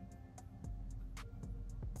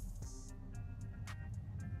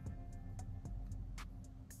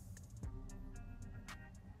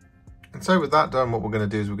 And so with that done, what we're going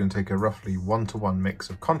to do is we're going to take a roughly 1-to-1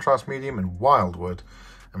 mix of contrast medium and wildwood,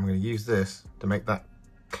 and we're going to use this to make that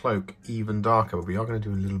cloak even darker, but we are going to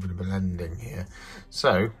do a little bit of blending here.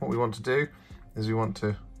 So what we want to do is we want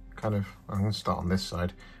to kind of, I'm going to start on this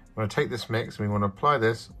side. We're going to take this mix and we want to apply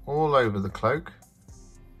this all over the cloak.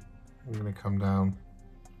 I'm going to come down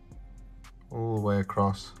all the way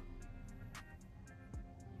across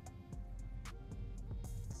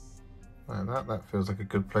like that. That feels like a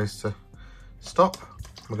good place to stop.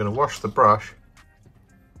 We're going to wash the brush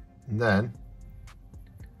and then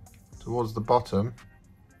towards the bottom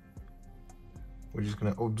we're just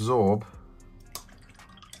going to absorb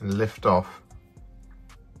and lift off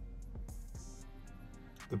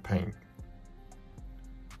the paint.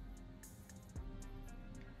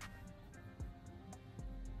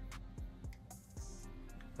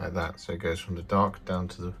 Like that, so it goes from the dark down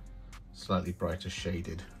to the slightly brighter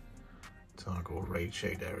shaded Targor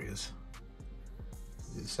Rageshade areas.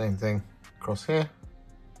 Do the same thing across here.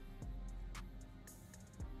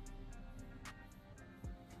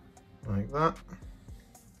 Like that.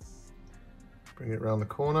 Bring it around the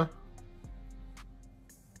corner.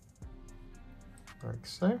 Like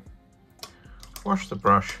so. Wash the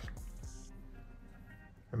brush.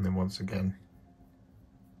 And then once again,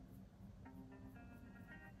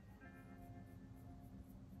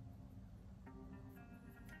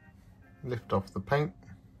 lift off the paint.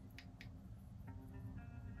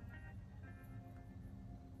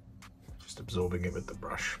 Just absorbing it with the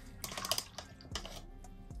brush.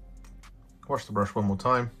 Wash the brush one more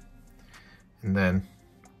time, and then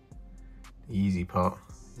the easy part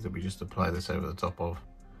is that we just apply this over the top of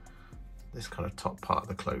this kind of top part of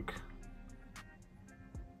the cloak.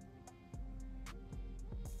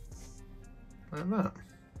 Like that.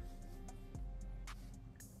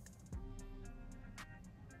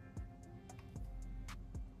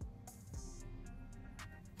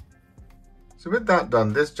 So with that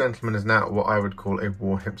done, this gentleman is now what I would call a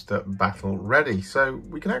War Hipster battle ready. So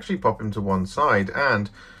we can actually pop him to one side,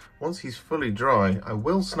 and once he's fully dry, I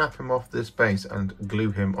will snap him off this base and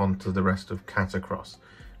glue him onto the rest of Katakros.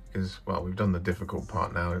 Because, well, we've done the difficult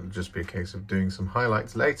part now, it'll just be a case of doing some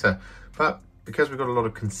highlights later. But because we've got a lot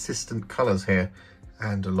of consistent colours here,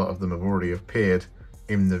 and a lot of them have already appeared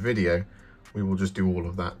in the video, we will just do all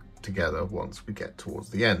of that together once we get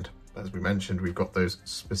towards the end. As we mentioned, we've got those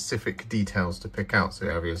specific details to pick out, so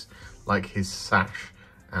areas like his sash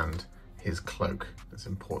and his cloak. It's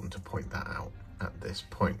important to point that out at this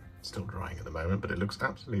point. It's still drying at the moment, but it looks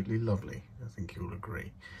absolutely lovely. I think you'll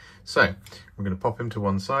agree. So we're going to pop him to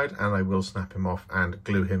one side, and I will snap him off and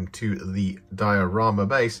glue him to the diorama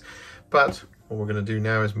base. But what we're going to do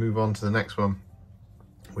now is move on to the next one,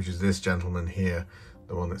 which is this gentleman here,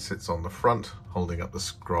 the one that sits on the front, holding up the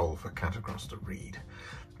scroll for Katakros to read.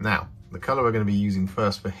 Now, the colour we're going to be using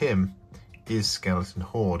first for him is Skeleton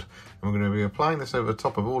Horde, and we're going to be applying this over the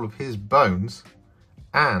top of all of his bones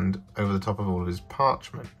and over the top of all of his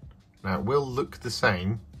parchment. Now, it will look the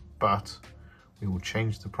same, but we will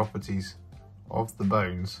change the properties of the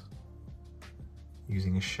bones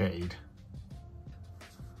using a shade.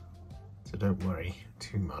 So don't worry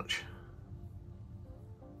too much.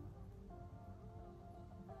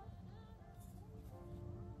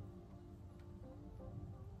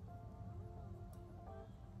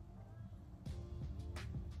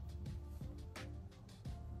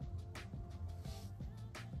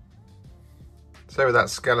 So with that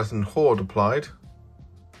Skeleton Horde applied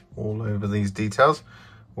all over these details,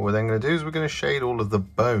 what we're then going to do is we're going to shade all of the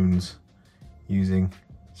bones using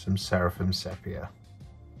some Seraphim Sepia.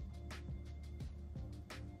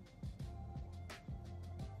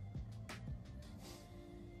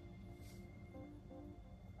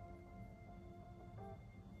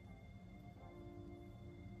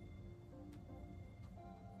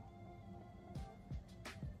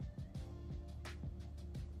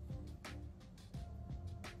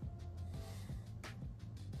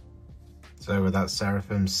 So with that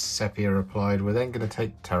Seraphim Sepia applied, we're then going to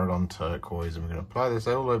take Terradon Turquoise and we're going to apply this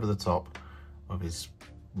all over the top of his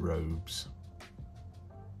robes.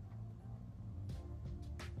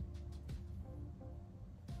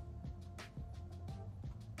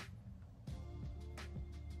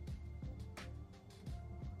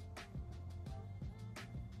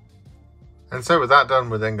 And so with that done,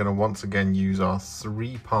 we're then going to once again use our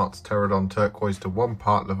 3 parts Terradon Turquoise to 1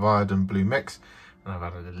 part Leviadon Blue mix. And I've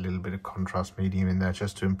added a little bit of contrast medium in there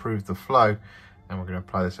just to improve the flow. And we're going to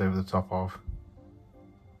apply this over the top of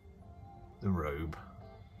the robe.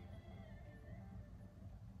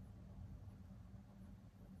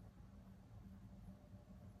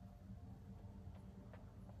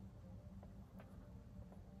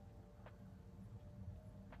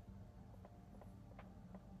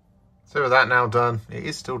 So with that now done, it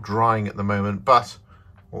is still drying at the moment, but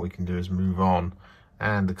what we can do is move on.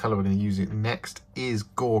 And the colour we're going to use it next is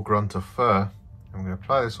Gore-Grunta Fur. And we're going to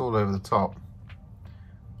apply this all over the top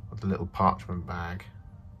of the little parchment bag.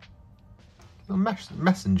 Little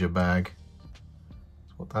messenger bag.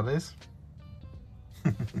 That's what that is.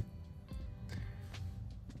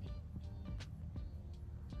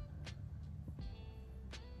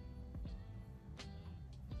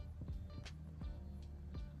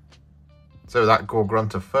 So that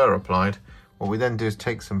Gore-Grunta Fur applied, what we then do is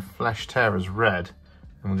take some Flesh Tearers Red,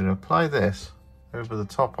 and we're going to apply this over the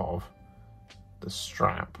top of the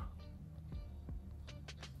strap,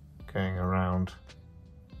 going around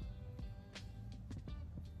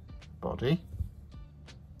the body.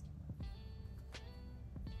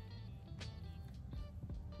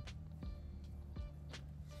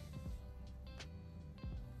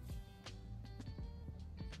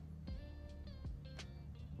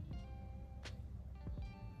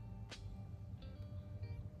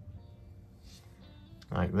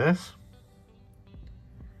 Like this.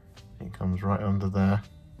 It comes right under there.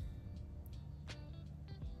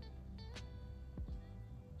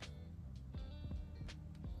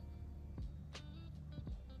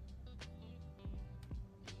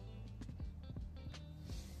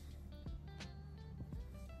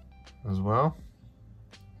 as well.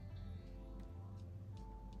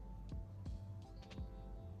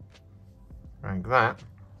 Like that.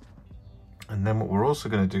 And then what we're also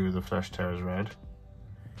going to do with the Flesh Tearers Red,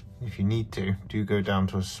 if you need to, do go down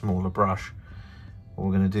to a smaller brush. What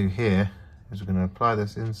we're going to do here is we're going to apply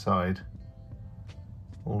this inside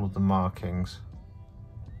all of the markings.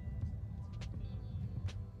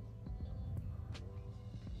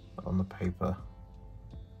 On the paper.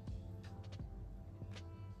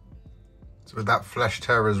 So with that Flesh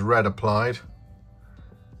Tearers Red applied,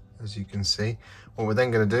 as you can see, what we're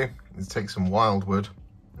then going to do is take some wildwood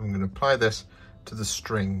and we're going to apply this to the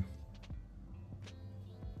string.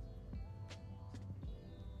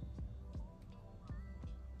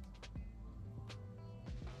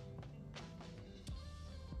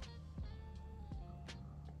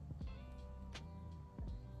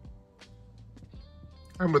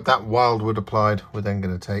 And with that wildwood applied, we're then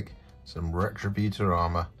going to take some Retributor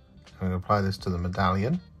Armour. I'm going to apply this to the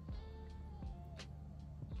medallion.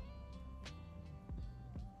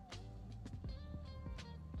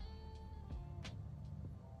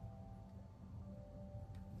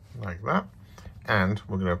 Like that. And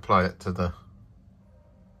we're going to apply it to the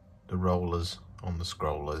rollers on the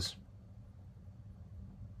scrollers.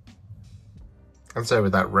 And so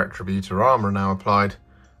with that Retributor Armour now applied,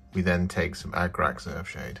 we then take some Agrax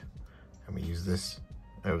Earthshade and we use this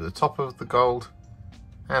over the top of the gold,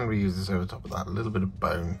 and we use this over the top of that little bit of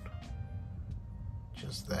bone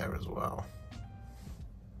just there as well.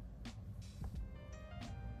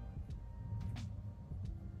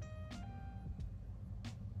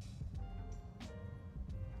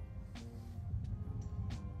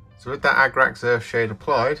 So with that Agrax Earthshade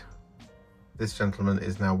applied, this gentleman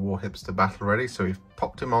is now War Hipster battle ready. So we've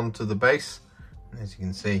popped him onto the base. And as you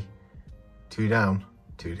can see, 2 down,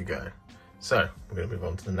 2 to go. So we're going to move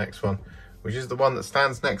on to the next one, which is the one that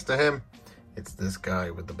stands next to him. It's this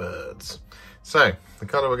guy with the birds. So the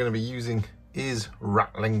colour we're going to be using is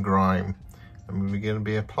Ratling Grime. And we're going to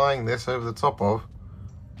be applying this over the top of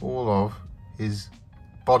all of his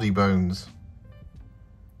body bones,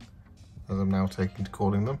 as I'm now taking to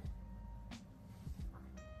calling them.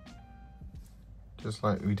 Just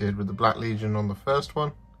like we did with the Black Legion on the first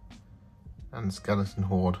one, and Skeleton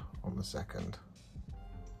Horde on the second.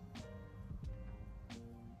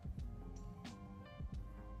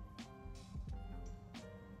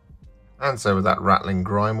 And so with that Ratling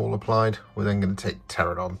Grime all applied, we're then going to take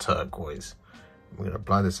Terradon Turquoise. We're going to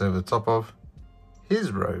apply this over the top of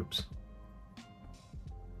his robes.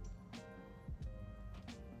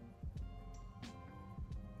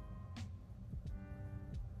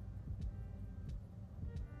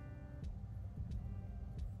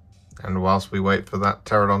 And whilst we wait for that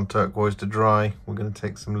Terradon Turquoise to dry, we're going to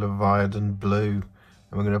take some Leviadon Blue and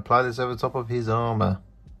we're going to apply this over the top of his armour.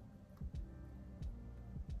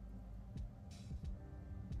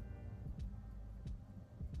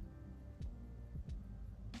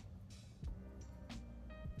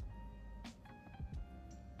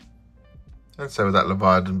 And so with that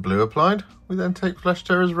Leviadon Blue applied, we then take Flesh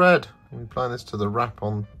Tearers Red and we apply this to the wrap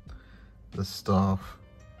on the staff.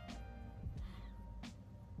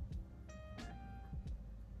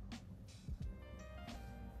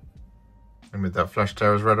 And with that Flesh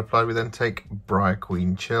Tearers Red applied, we then take Briar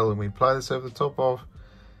Queen Chill and we apply this over the top of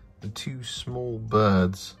the 2 small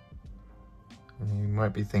birds. And you might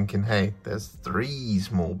be thinking, hey, there's 3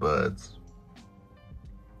 small birds.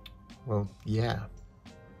 Well, yeah,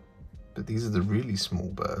 but these are the really small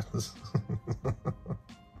birds.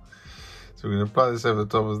 So we're going to apply this over the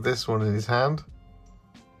top of this one in his hand.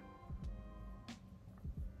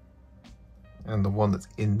 And the one that's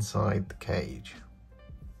inside the cage.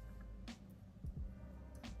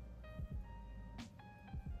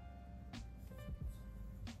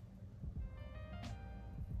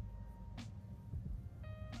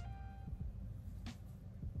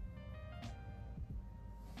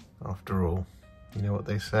 After all, you know what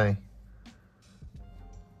they say.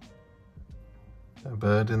 A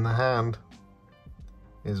bird in the hand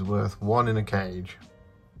is worth 1 in a cage.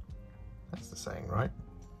 That's the saying, right?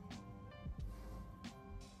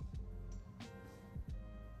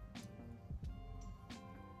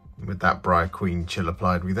 With that Briar Queen Chill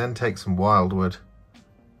applied, we then take some wildwood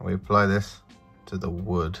and we apply this to the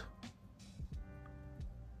wood.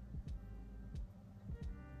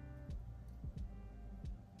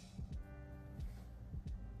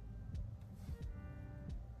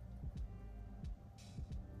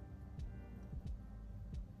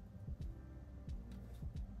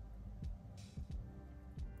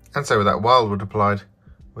 And so with that wildwood applied,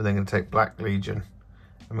 we're then going to take Black Legion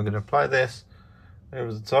and we're going to apply this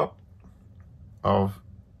over the top of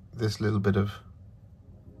this little bit of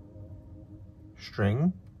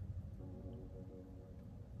string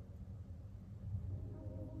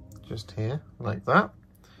just here, like that.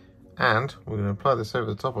 And we're going to apply this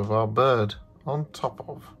over the top of our bird, on top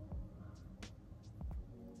of.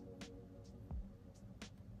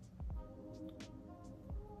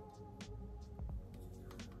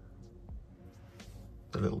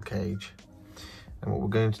 The little cage. And what we're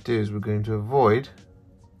going to do is we're going to avoid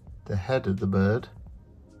the head of the bird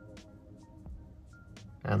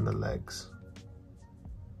and the legs.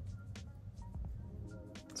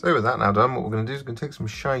 So with that now done, what we're going to do is we're going to take some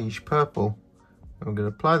Shyish Purple and we're going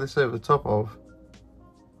to apply this over the top of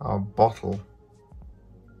our bottle,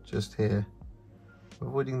 just here,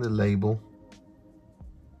 avoiding the label.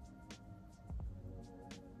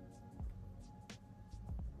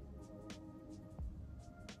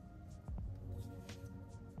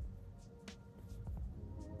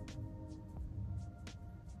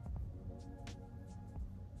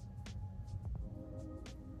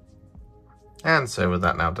 And so with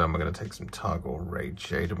that now done, we're going to take some Targor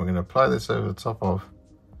Rageshade and we're going to apply this over the top of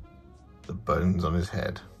the bones on his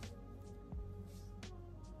head.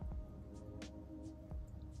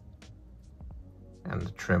 And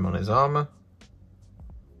the trim on his armour.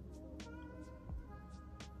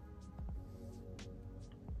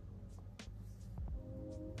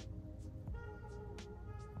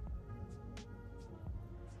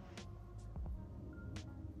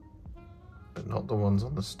 But not the ones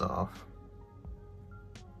on the staff.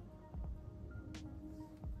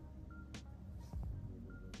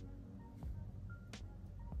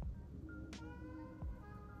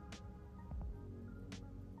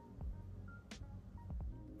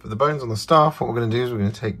 For the bones on the staff, what we're going to do is we're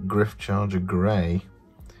going to take Gryph-Charger Grey.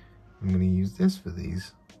 I'm going to use this for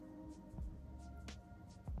these.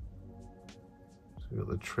 So we've got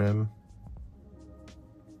the trim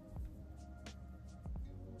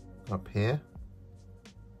up here.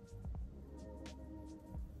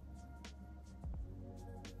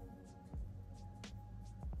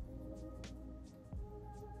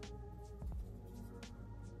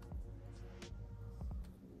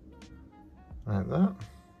 Like that.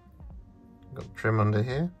 Got trim under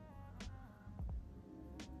here.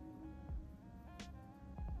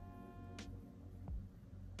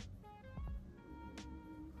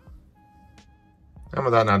 And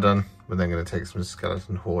with that now done, we're then going to take some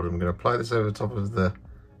skeleton horde and we're going to apply this over the top of the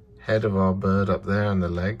head of our bird up there and the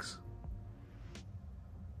legs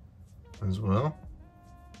as well.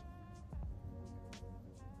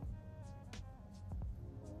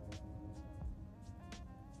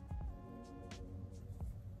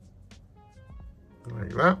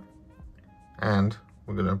 Like that. And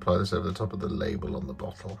we're going to apply this over the top of the label on the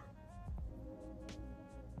bottle.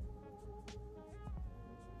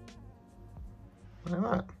 Like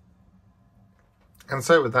that. And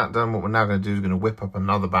so with that done, what we're now going to do is going to whip up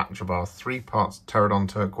another batch of our 3 parts Terradon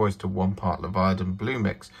Turquoise to 1 part Leviadon Blue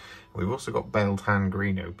mix. We've also got Biel-Tan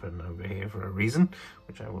Green open over here for a reason,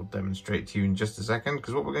 which I will demonstrate to you in just a second,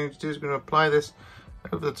 because what we're going to do is we're going to apply this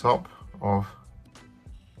over the top of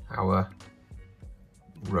our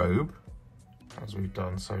robe, as we've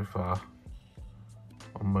done so far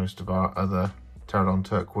on most of our other Terradon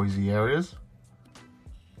Turquoise areas,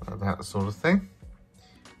 like that sort of thing.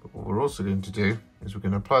 But what we're also going to do is we're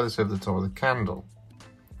going to apply this over the top of the candle.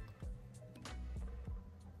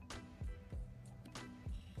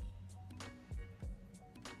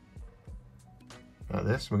 Like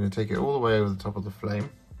this. We're going to take it all the way over the top of the flame,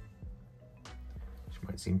 which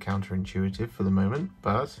might seem counterintuitive for the moment,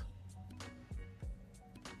 but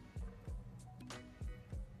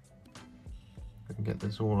we can get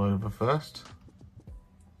this all over first.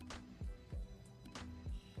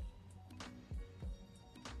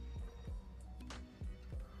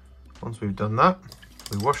 Once we've done that,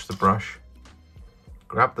 we wash the brush,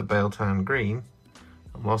 grab the Biel-Tan Green,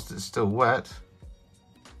 and whilst it's still wet,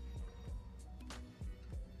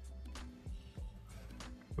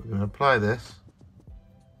 we're going to apply this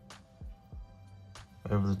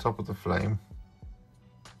over the top of the flame,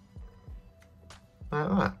 like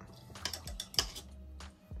that.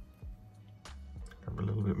 Grab a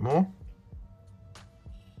little bit more.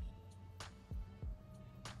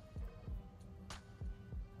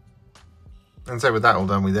 And so with that all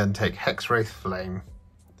done, we then take Hexwraith Flame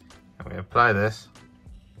and we apply this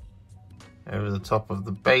over the top of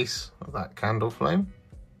the base of that candle flame,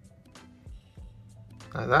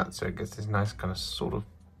 like that, so it gets this nice kind of sort of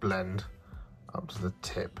blend up to the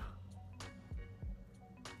tip.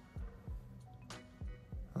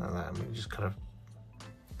 Like that, and we just kind of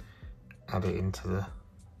add it into the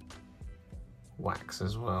wax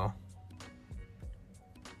as well.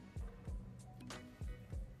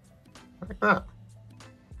 like that.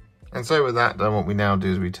 And so with that done, what we now do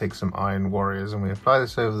is we take some Iron Warriors and we apply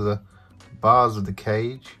this over the bars of the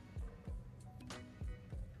cage.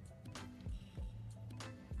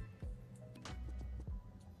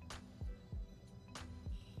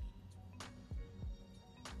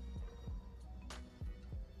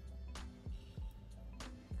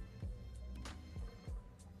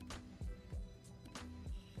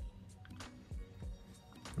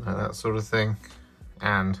 Like that sort of thing,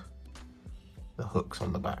 and the hooks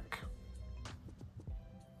on the back.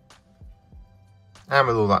 And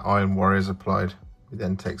with all that Iron Warriors applied, we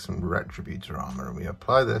then take some Retributor Armour and we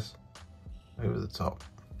apply this over the top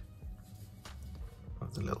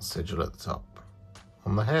of the little sigil at the top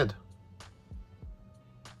on the head.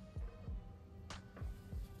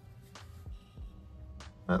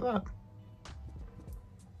 Like that.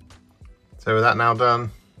 So with that now done,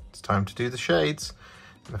 it's time to do the shades.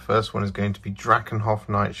 The first one is going to be Drakenhof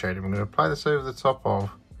Nightshade. I'm going to apply this over the top of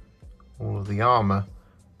all of the armour,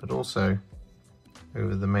 but also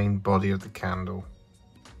over the main body of the candle.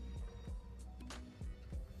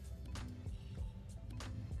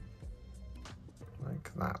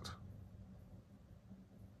 Like that.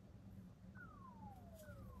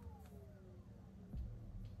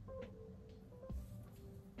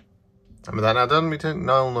 And with that now done, we take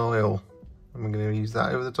Nuln Oil. And we're going to use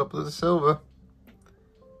that over the top of the silver.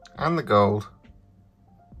 And the gold,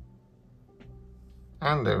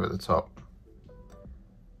 and over the top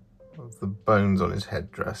of the bones on his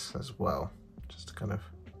headdress as well, just to kind of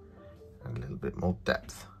add a little bit more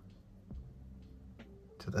depth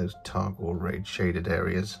to those Targor Rageshaded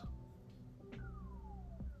areas.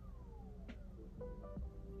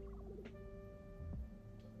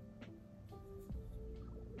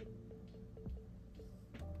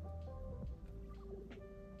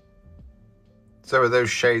 So with those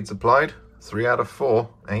shades applied, 3 out of 4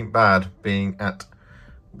 ain't bad, being at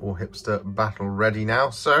War Hipster battle ready now.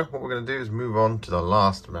 So what we're going to do is move on to the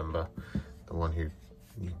last member, the one who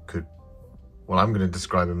you could, well, I'm going to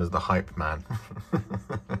describe him as the hype man.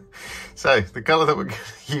 So the colour that we're going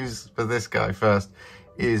to use for this guy first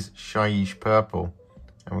is Shyish Purple,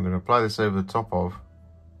 and we're going to apply this over the top of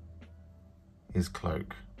his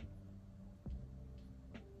cloak.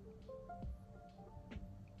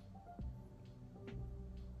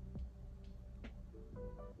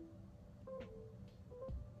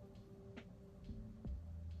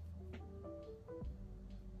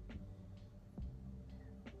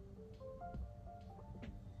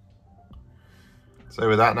 So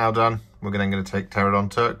with that now done, we're then going to take Terradon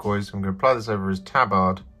Turquoise. I'm going to apply this over his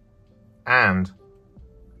tabard and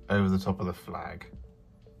over the top of the flag.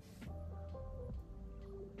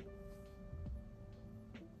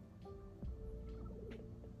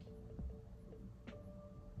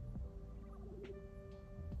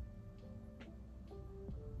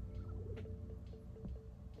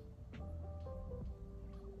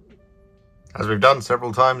 As we've done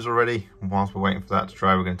several times already, whilst we're waiting for that to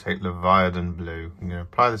dry, we're going to take Leviadon Blue. I'm going to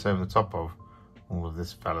apply this over the top of all of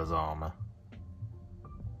this fella's armour.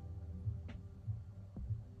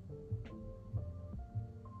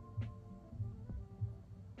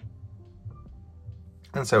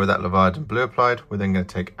 And so with that Leviadon Blue applied, we're then going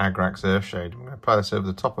to take Agrax Earthshade. I'm going to apply this over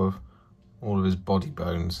the top of all of his body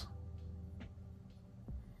bones.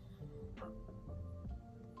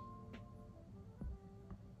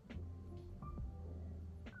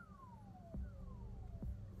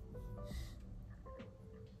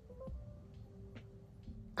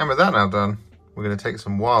 And with that now done, we're going to take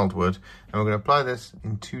some wildwood and we're going to apply this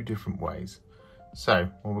in 2 different ways. So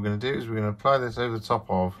what we're going to do is we're going to apply this over the top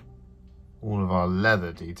of all of our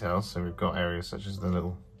leather details. So we've got areas such as the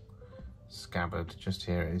little scabbard just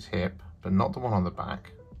here at his hip, but not the one on the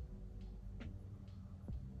back.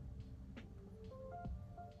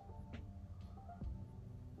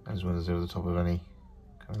 As well as over the top of any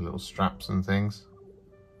kind of little straps and things.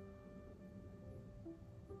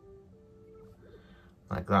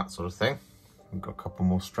 Like that sort of thing. We've got a couple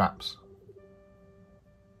more straps.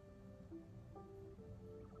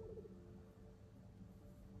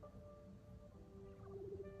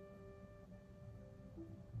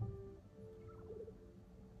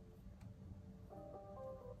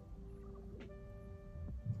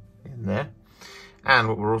 In there. And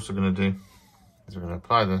what we're also going to do is we're going to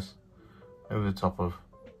apply this over the top of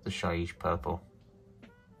the Shyish Purple.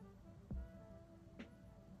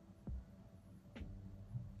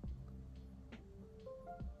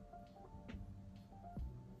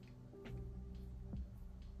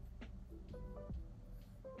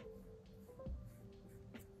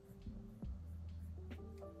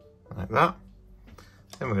 Like that.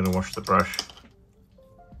 Then we're going to wash the brush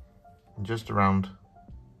And just around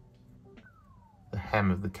the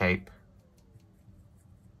hem of the cape,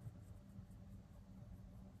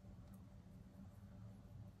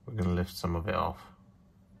 we're going to lift some of it off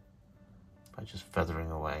by just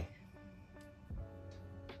feathering away.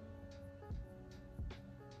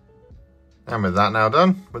 And with that now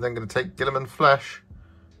done, we're then going to take Guilliman Flesh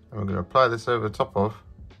and we're going to apply this over the top of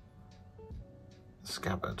the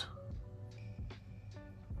scabbard.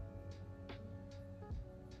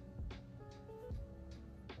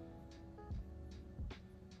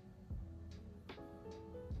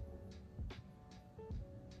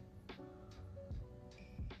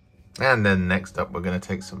 And then next up, we're going to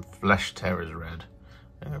take some Flesh Tearers Red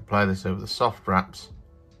and apply this over the soft wraps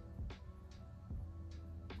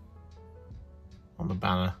on the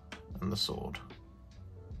banner and the sword.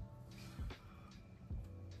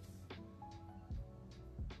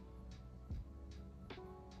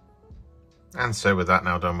 And so with that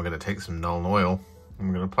now done, we're going to take some Nuln Oil and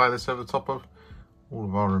we're going to apply this over the top of all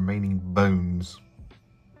of our remaining bones.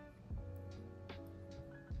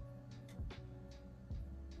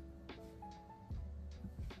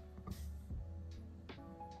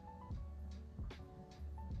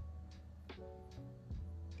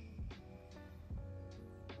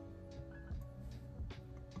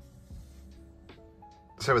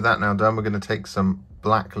 So with that now done, we're going to take some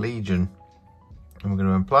Black Legion and we're going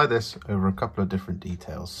to apply this over a couple of different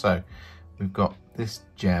details. So we've got this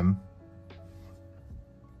gem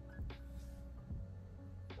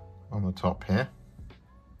on the top here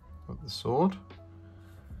of the sword.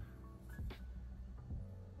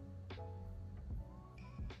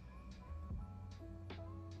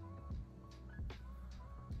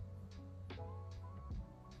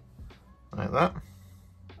 Like that.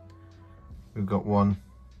 We've got one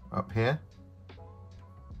up here.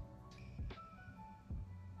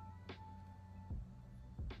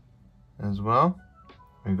 As well.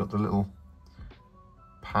 We've got the little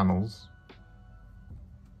panels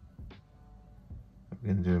that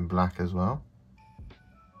we're going to do in black as well.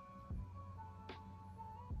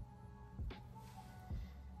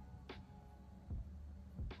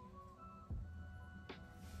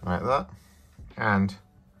 Like that. And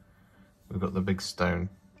we've got the big stone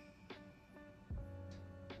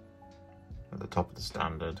at the top of the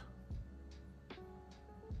standard.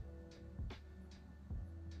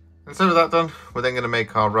 And so with that done, we're then going to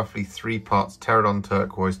make our roughly 3 parts Terradon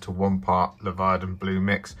Turquoise to 1 part Leviadon Blue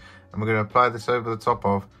mix. And we're going to apply this over the top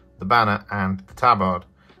of the banner and the tabard.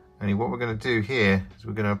 And what we're going to do here is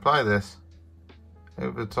we're going to apply this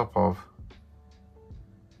over the top of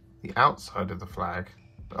the outside of the flag,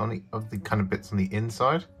 but only of the kind of bits on the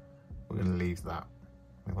inside. We're going to leave that.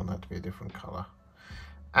 We want that to be a different colour.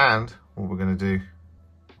 And what we're going to do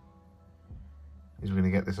is we're going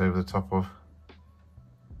to get this over the top of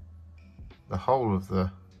the whole of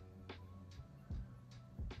the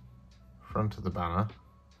front of the banner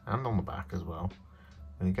and on the back as well.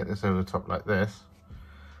 We're going to get this over the top like this,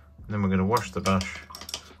 and then we're going to wash the brush,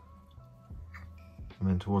 and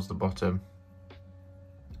then towards the bottom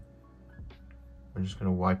we're just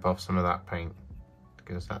going to wipe off some of that paint to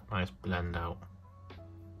give us that nice blend out.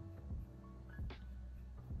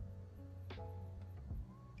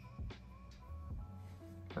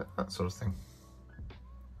 That sort of thing.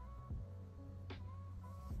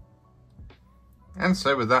 And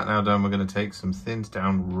so with that now done, we're going to take some thinned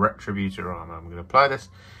down Retributor Armour. I'm going to apply this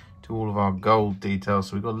to all of our gold details.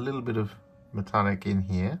 So we've got a little bit of metallic in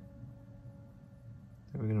here.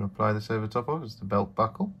 We're going to apply this over top of, it's the belt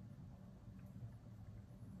buckle.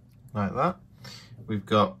 Like that. We've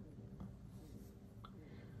got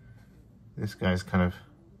this guy's kind of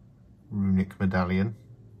runic medallion.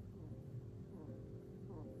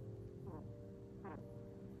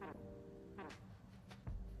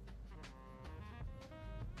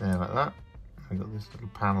 There, like that. I've got this little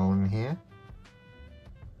panel in here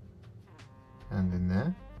and in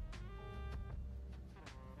there,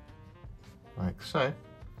 like so.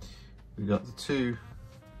 We've got the 2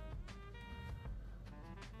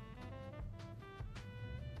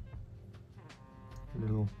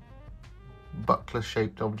 little buckler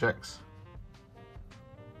shaped objects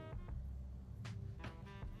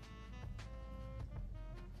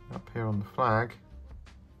up here on the flag,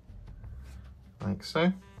 like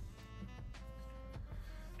so.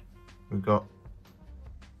 We've got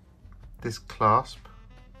this clasp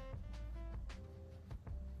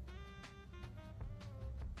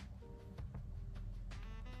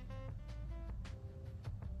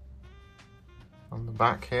on the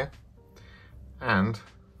back here, and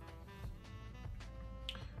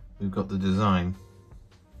we've got the design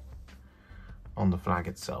on the flag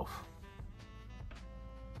itself.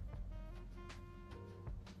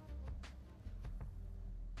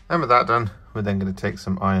 And with that done, we're then going to take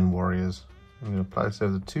some Iron Warriors. I'm going to apply this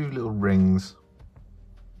over the two little rings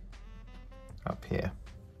up here.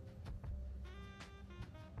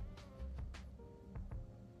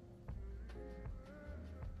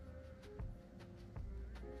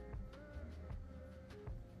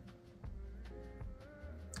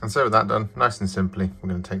 And so with that done, nice and simply, we're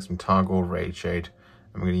going to take some Targor Rageshade,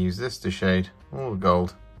 and we're going to use this to shade all the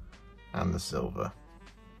gold and the silver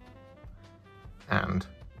and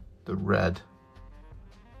the red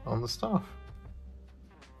on the staff.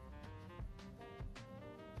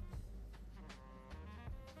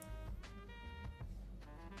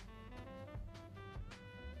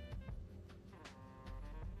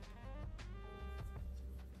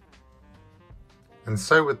 And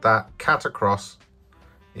so with that, Katakros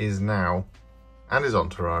is now, and his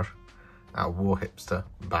entourage, our War Hipster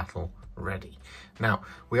battle ready. Now,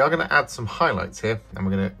 we are going to add some highlights here, and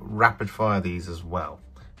we're going to rapid fire these as well,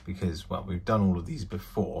 because, well, we've done all of these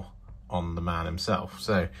before on the man himself.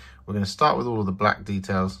 So we're going to start with all of the black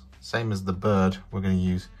details, same as the bird. We're going to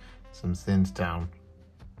use some thinned down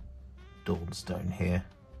Dawnstone here.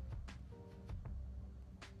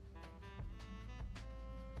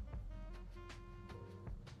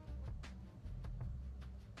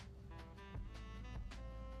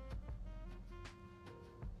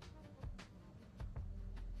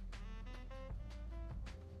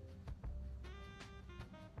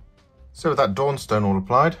 So with that Dawnstone all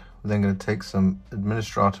applied, we're then going to take some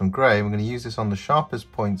Administratum Grey, and we're going to use this on the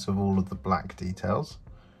sharpest points of all of the black details.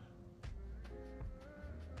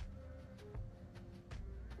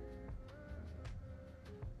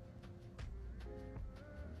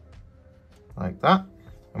 Like that.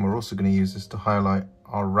 And we're also going to use this to highlight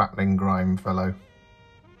our Ratling Grime fellow.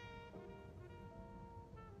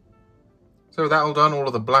 So with that all done, all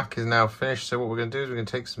of the black is now finished. So what we're going to do is we're going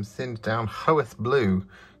to take some thinned down Hoeth Blue.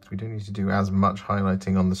 We don't need to do as much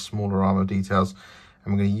highlighting on the smaller armor details,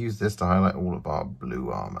 and we're going to use this to highlight all of our blue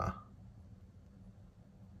armor.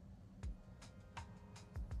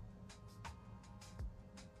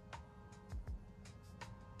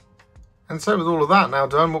 And so with all of that now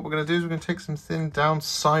done, what we're going to do is we're going to take some thinned down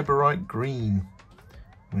Sybarite Green.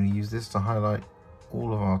 I'm going to use this to highlight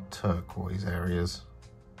all of our turquoise areas.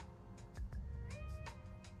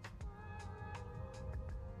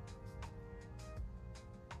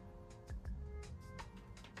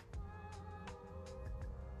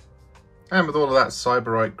 And with all of that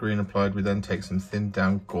Sybarite Green applied, we then take some thinned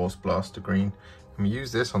down Gorseblaster Green, and we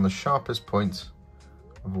use this on the sharpest points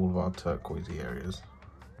of all of our turquoisey areas.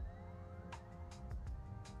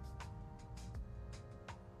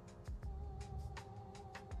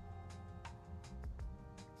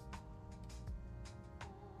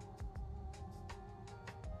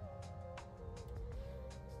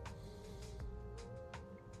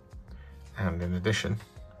 And in addition,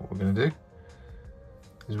 what we're going to do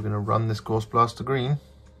is we're going to run this Gorseblaster Green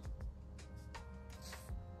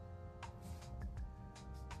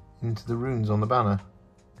into the runes on the banner.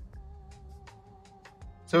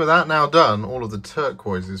 So with that now done, all of the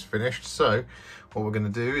turquoise is finished. So what we're going to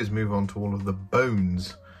do is move on to all of the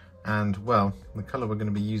bones. And well, the colour we're going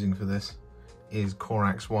to be using for this is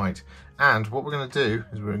Corax White. And what we're going to do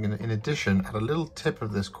is we're going to, in addition, add a little tip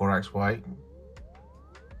of this Corax White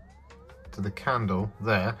to the candle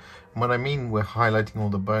there. And when I mean we're highlighting all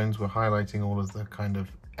the bones, we're highlighting all of the kind of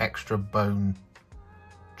extra bone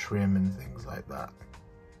trim and things like that.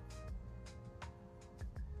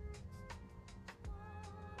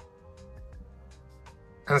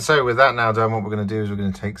 And so with that now done, what we're going to do is we're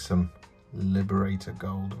going to take some Liberator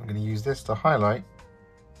Gold. We're going to use this to highlight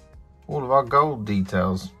all of our gold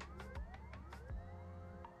details.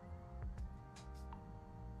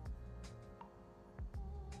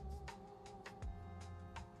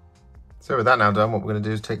 So with that now done, what we're going to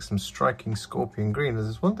do is take some Striking Scorpion Green.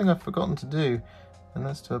 There's one thing I've forgotten to do, and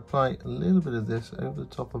that's to apply a little bit of this over the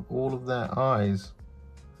top of all of their eyes.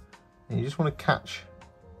 And you just want to catch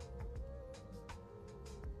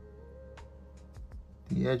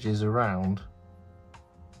the edges around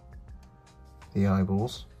the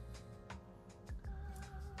eyeballs.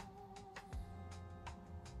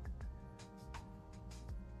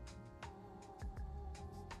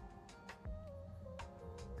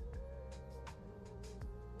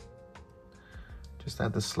 Just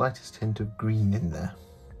add the slightest hint of green in there.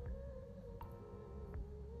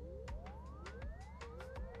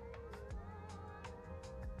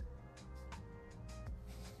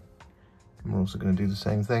 And we're also going to do the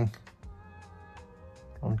same thing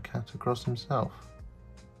on Katakros himself.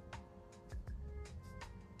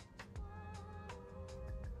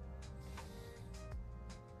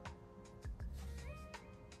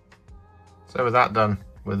 So with that done,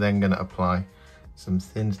 we're then going to apply some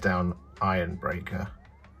thinned down Ironbreaker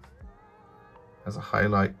as a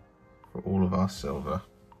highlight for all of our silver.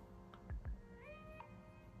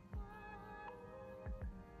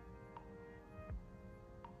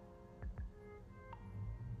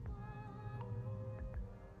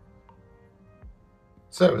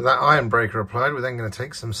 So with that Ironbreaker applied, we're then going to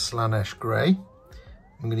take some Slaanesh Grey.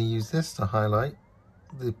 I'm going to use this to highlight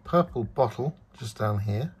the purple bottle just down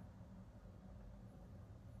here.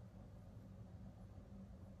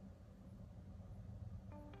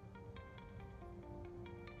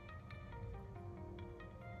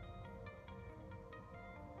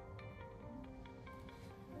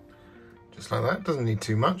 Just like that, doesn't need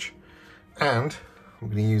too much. And I'm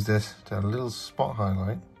going to use this to add a little spot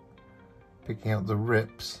highlight, picking out the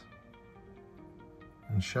rips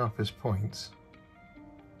and sharpest points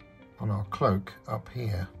on our cloak up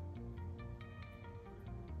here.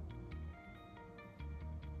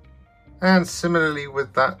 And similarly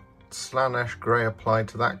with that Slaanesh Grey applied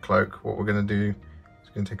to that cloak, what we're going to do is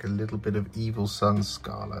going to take a little bit of Evil Sun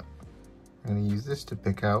Scarlet. I'm going to use this to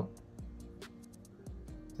pick out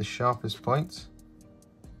the sharpest points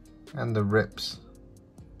and the rips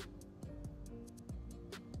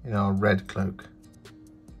in our red cloak.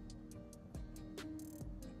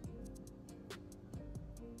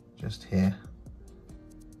 Just here.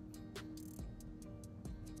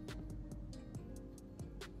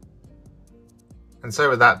 And so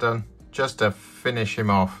with that done, just to finish him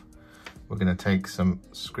off, we're going to take some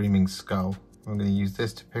Screaming Skull. I'm going to use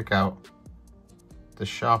this to pick out the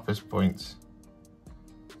sharpest points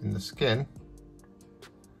in the skin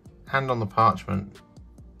and on the parchment.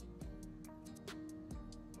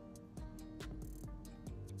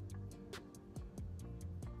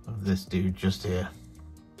 Of this dude just here.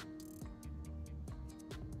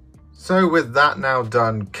 So with that now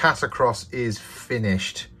done, Katakros is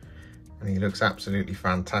finished. And he looks absolutely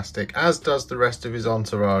fantastic, as does the rest of his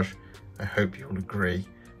entourage. I hope you'll agree.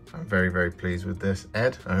 I'm very, very pleased with this.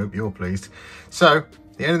 Ed, I hope you're pleased. So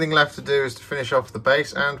the only thing left to do is to finish off the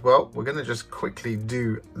base, and well, we're going to just quickly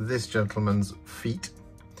do this gentleman's feet.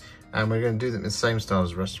 And we're going to do them in the same style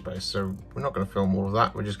as the rest of the base. So we're not going to film all of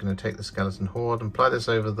that. We're just going to take the skeleton horde and apply this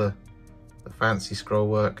over the fancy scroll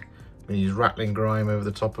work. We're going to use Ratling Grime over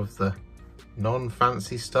the top of the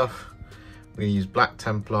non-fancy stuff. We're going to use Black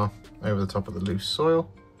Templar over the top of the loose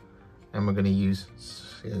soil, and we're going to use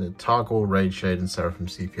Targor Rageshade and Seraphim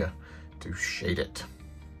Sepia to shade it.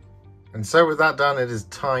 And so with that done, it is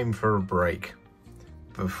time for a break.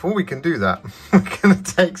 Before we can do that, we're going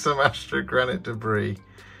to take some Astrogranite debris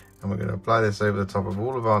and we're going to apply this over the top of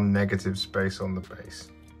all of our negative space on the base.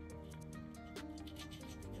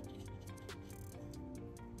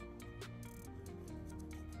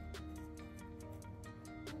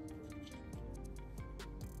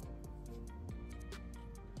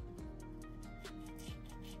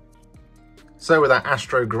 So with that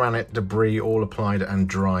Astrogranite debris all applied and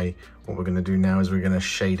dry, what we're going to do now is we're going to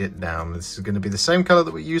shade it down. This is going to be the same colour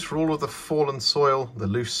that we use for all of the fallen soil, the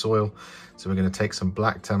loose soil. So we're going to take some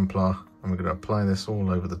Black Templar and we're going to apply this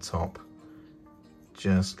all over the top,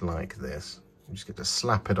 just like this. You just get to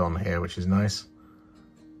slap it on here, which is nice.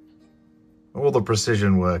 All the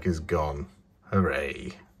precision work is gone.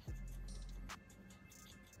 Hooray.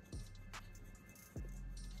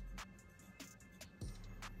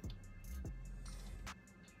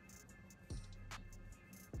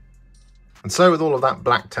 And so with all of that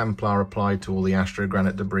Black Templar applied to all the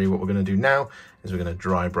Astrogranite debris, what we're going to do now is we're going to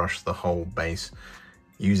dry brush the whole base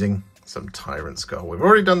using some Tyrant Skull. We've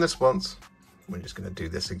already done this once. We're just going to do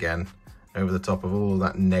this again over the top of all of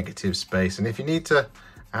that negative space. And if you need to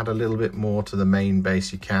add a little bit more to the main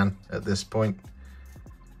base, you can at this point.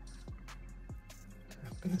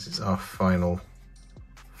 And this is our final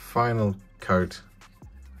coat.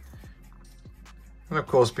 And of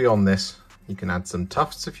course, beyond this, you can add some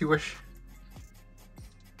tufts if you wish.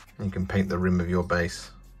 You can paint the rim of your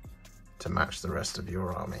base to match the rest of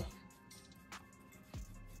your army.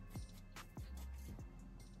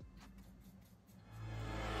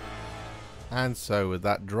 And so with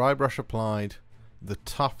that dry brush applied, the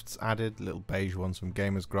tufts added, little beige ones from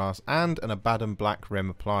Gamer's Grass, and an Abaddon black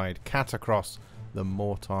rim applied, Katakros, the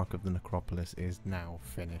Mortarch of the Necropolis, is now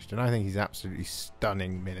finished. And I think he's absolutely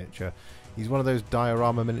stunning miniature. He's one of those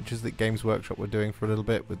diorama miniatures that Games Workshop were doing for a little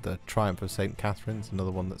bit with the Triumph of St. Catherine's,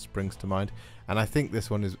 another one that springs to mind. And I think this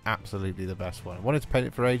one is absolutely the best one. I wanted to paint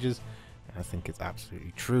it for ages, and I think it's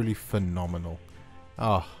absolutely, truly phenomenal.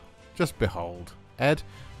 Oh, just behold. Ed,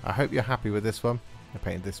 I hope you're happy with this one. I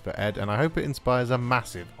painted this for Ed, and I hope it inspires a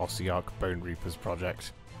massive Ossiarch Bonereapers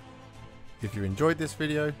project. If you enjoyed this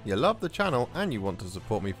video, you love the channel and you want to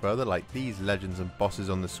support me further like these legends and bosses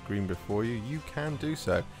on the screen before you, you can do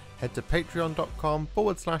so. Head to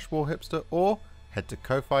patreon.com/warhipster or head to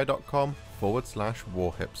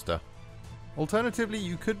ko-fi.com/warhipster. Alternatively,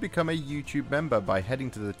 you could become a YouTube member by heading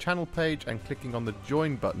to the channel page and clicking on the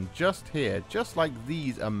join button just here, just like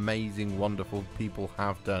these amazing, wonderful people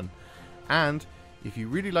have done. And if you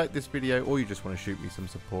really like this video or you just want to shoot me some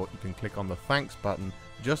support, you can click on the thanks button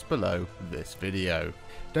just below this video.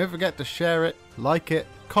 Don't forget to share it, like it,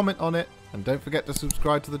 comment on it, and don't forget to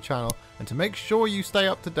subscribe to the channel. And to make sure you stay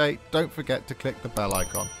up to date, don't forget to click the bell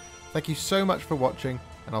icon. Thank you so much for watching,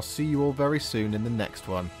 and I'll see you all very soon in the next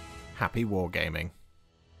one. Happy wargaming.